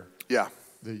history there. Yeah.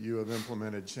 That you have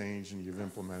implemented change and you've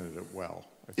implemented it well.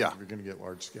 I think you're going to get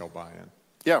large-scale buy-in.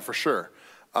 Yeah, for sure.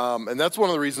 And that's one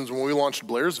of the reasons when we launched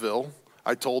Blairsville,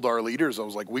 I told our leaders, I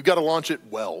was like, we've got to launch it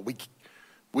well.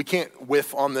 We can't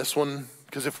whiff on this one,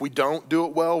 because if we don't do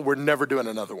it well, we're never doing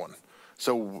another one.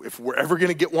 So if we're ever going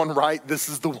to get one right, this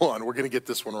is the one. We're going to get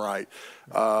this one right.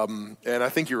 And I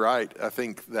think you're right. I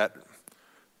think that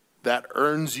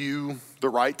earns you the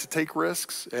right to take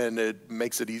risks, and it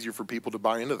makes it easier for people to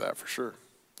buy into that, for sure.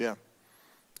 Yeah,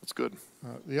 that's good.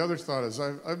 The other thought is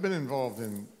I've been involved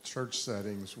in church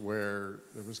settings where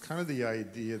there was kind of the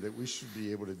idea that we should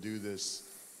be able to do this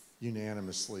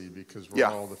unanimously because we're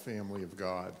all the family of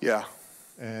God. Yeah.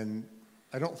 And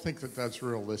I don't think that that's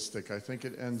realistic. I think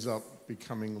it ends up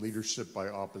becoming leadership by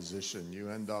opposition.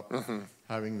 You end up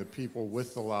having the people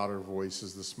with the louder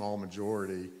voices, the small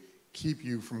majority, keep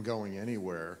you from going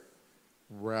anywhere,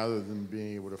 rather than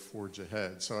being able to forge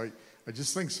ahead. So I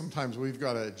just think sometimes we've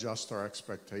got to adjust our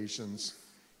expectations.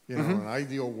 You know, in an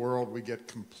ideal world, we get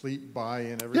complete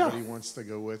buy-in. Everybody wants to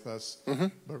go with us.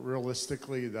 But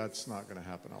realistically, that's not going to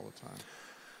happen all the time.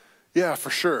 Yeah, for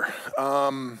sure.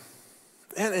 And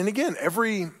again,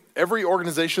 every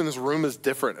organization in this room is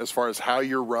different as far as how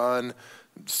you're run,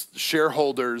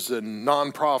 shareholders and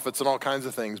nonprofits and all kinds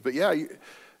of things. But yeah,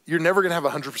 you're never going to have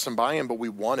 100% buy-in, but we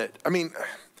want it. I mean,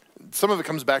 some of it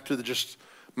comes back to just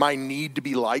my need to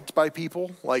be liked by people.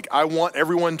 Like, I want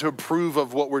everyone to approve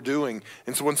of what we're doing.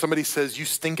 And so when somebody says, you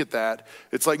stink at that,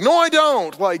 it's like, no, I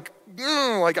don't. Like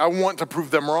I want to prove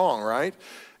them wrong, right?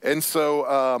 And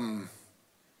so,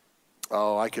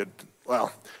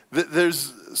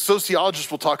 there's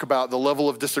sociologists will talk about the level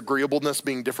of disagreeableness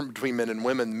being different between men and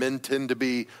women. Men tend to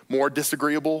be more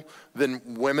disagreeable than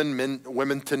women.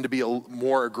 Women tend to be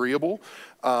more agreeable.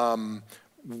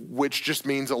 Which just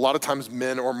means a lot of times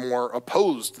men are more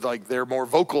opposed, like they're more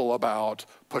vocal about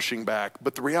pushing back.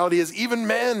 But the reality is even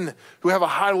men who have a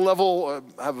high level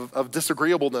of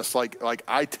disagreeableness, like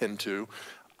I tend to,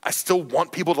 I still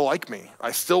want people to like me.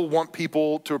 I still want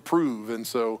people to approve. And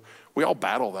so we all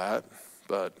battle that.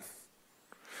 But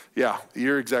yeah,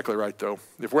 you're exactly right though.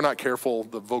 If we're not careful,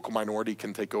 the vocal minority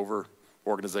can take over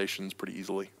organizations pretty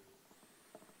easily.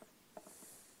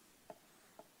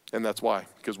 And that's why,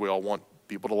 because we all want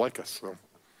people to like us, so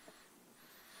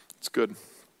it's good.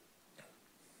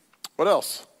 What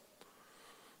else?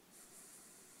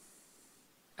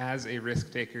 As a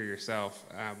risk taker yourself,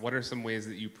 what are some ways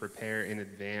that you prepare in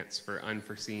advance for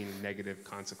unforeseen negative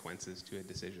consequences to a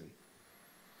decision?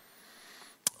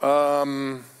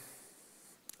 I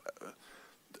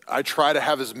try to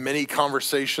have as many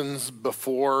conversations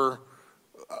before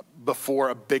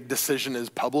a big decision is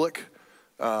public.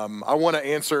 I want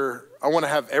to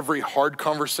have every hard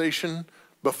conversation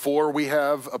before we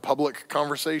have a public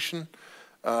conversation,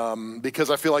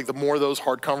 because I feel like the more of those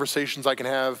hard conversations I can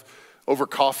have over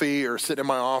coffee or sitting in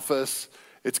my office,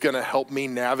 it's going to help me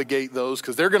navigate those,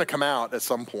 because they're going to come out at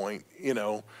some point, you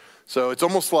know. So it's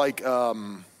almost like,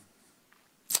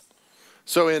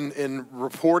 so in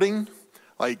reporting,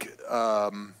 like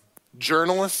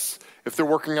journalists, if they're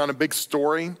working on a big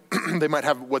story, they might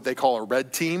have what they call a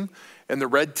red team. And the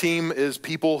red team is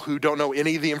people who don't know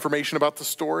any of the information about the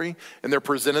story, and they're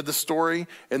presented the story,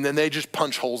 and then they just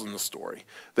punch holes in the story.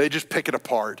 They just pick it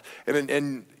apart.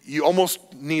 And you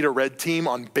almost need a red team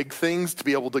on big things to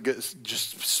be able to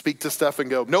just speak to stuff and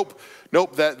go, nope,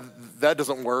 that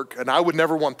doesn't work. And I would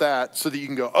never want that, so that you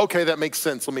can go, okay, that makes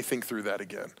sense. Let me think through that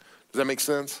again. Does that make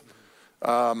sense?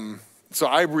 So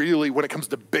I really, when it comes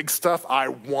to big stuff, I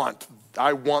want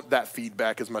that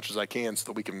feedback as much as I can so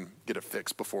that we can get it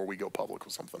fixed before we go public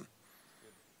with something.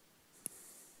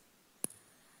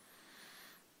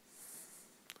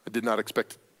 I did not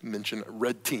expect to mention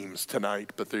red teams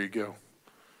tonight, but there you go.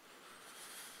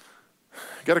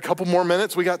 Got a couple more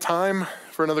minutes. We got time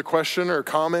for another question or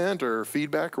comment or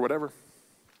feedback or whatever.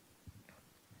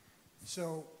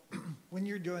 So when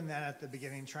you're doing that at the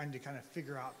beginning, trying to kind of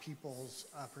figure out people's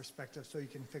perspective so you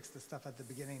can fix the stuff at the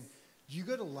beginning, do you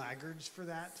go to laggards for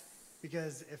that?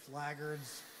 Because if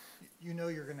laggards, you know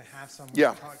you're going to have someone to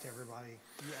talk to everybody.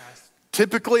 You ask.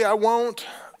 Typically, I won't.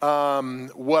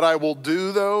 What I will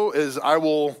do though is I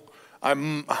will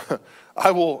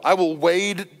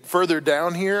wade further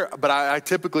down here, but I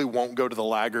typically won't go to the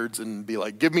laggards and be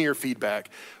like, give me your feedback.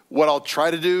 What I'll try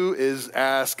to do is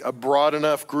ask a broad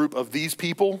enough group of these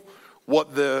people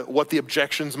what the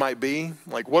objections might be.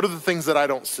 Like, what are the things that I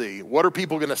don't see? What are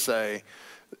people going to say?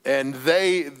 And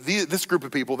this group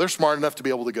of people, they're smart enough to be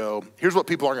able to go, here's what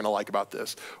people aren't going to like about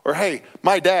this. Or, hey,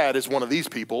 my dad is one of these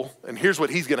people, and here's what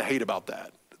he's going to hate about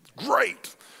that.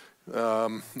 Great.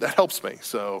 That helps me.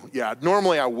 So, yeah,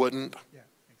 normally I wouldn't. Yeah,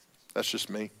 makes sense. That's just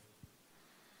me.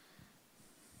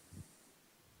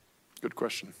 Good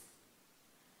question.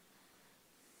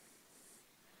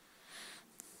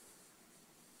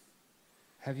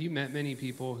 Have you met many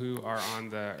people who are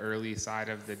on the early side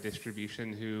of the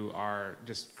distribution who are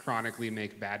just chronically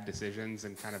make bad decisions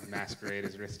and kind of masquerade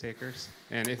as risk takers?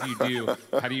 And if you do,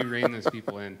 how do you rein those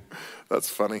people in? That's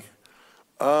funny.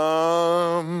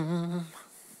 Wow,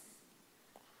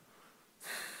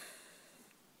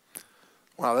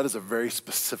 that is a very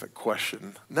specific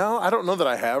question. No, I don't know that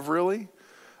I have really,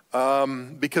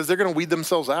 because they're going to weed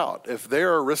themselves out. If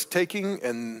they're risk-taking,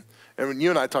 and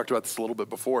you and I talked about this a little bit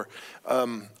before,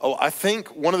 I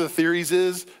think one of the theories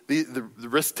is the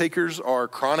risk takers are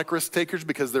chronic risk takers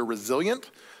because they're resilient.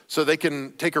 So they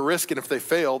can take a risk, and if they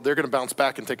fail, they're going to bounce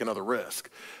back and take another risk.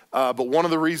 But one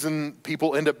of the reasons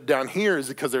people end up down here is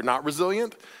because they're not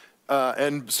resilient.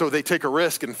 And so they take a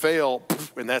risk and fail,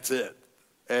 and that's it.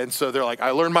 And so they're like,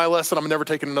 I learned my lesson, I'm never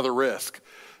taking another risk.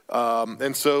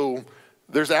 And so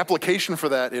there's application for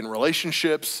that in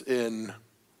relationships, in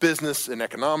business, in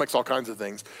economics, all kinds of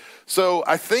things. So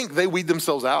I think they weed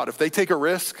themselves out. If they take a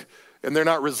risk and they're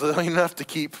not resilient enough to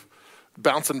keep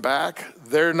bouncing back,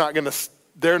 they're not gonna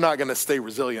stay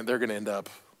resilient. They're gonna end up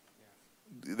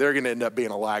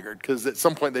being a laggard, because at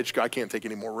some point they just go, I can't take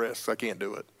any more risks. I can't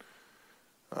do it.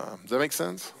 Does that make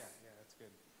sense? Yeah, that's good.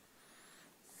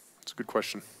 That's a good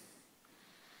question.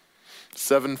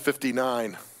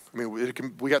 7:59. I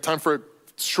mean, we got time for a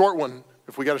short one,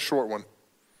 if we got a short one.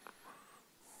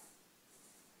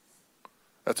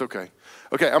 That's okay.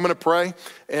 Okay, I'm going to pray,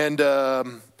 and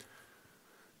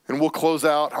we'll close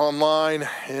out online.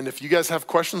 And if you guys have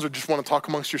questions or just want to talk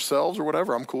amongst yourselves or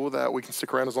whatever, I'm cool with that. We can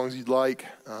stick around as long as you'd like.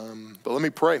 But let me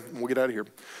pray, and we'll get out of here.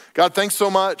 God, thanks so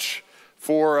much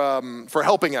for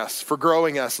helping us, for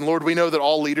growing us. And Lord, we know that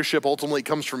all leadership ultimately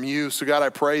comes from you. So God, I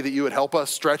pray that you would help us,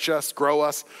 stretch us, grow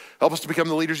us, help us to become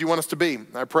the leaders you want us to be.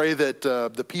 I pray that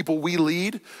the people we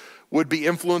lead would be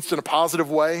influenced in a positive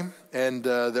way, and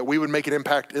that we would make an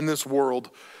impact in this world.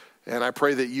 And I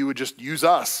pray that you would just use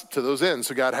us to those ends.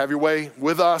 So God, have your way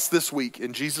with us this week.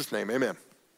 In Jesus' name, amen.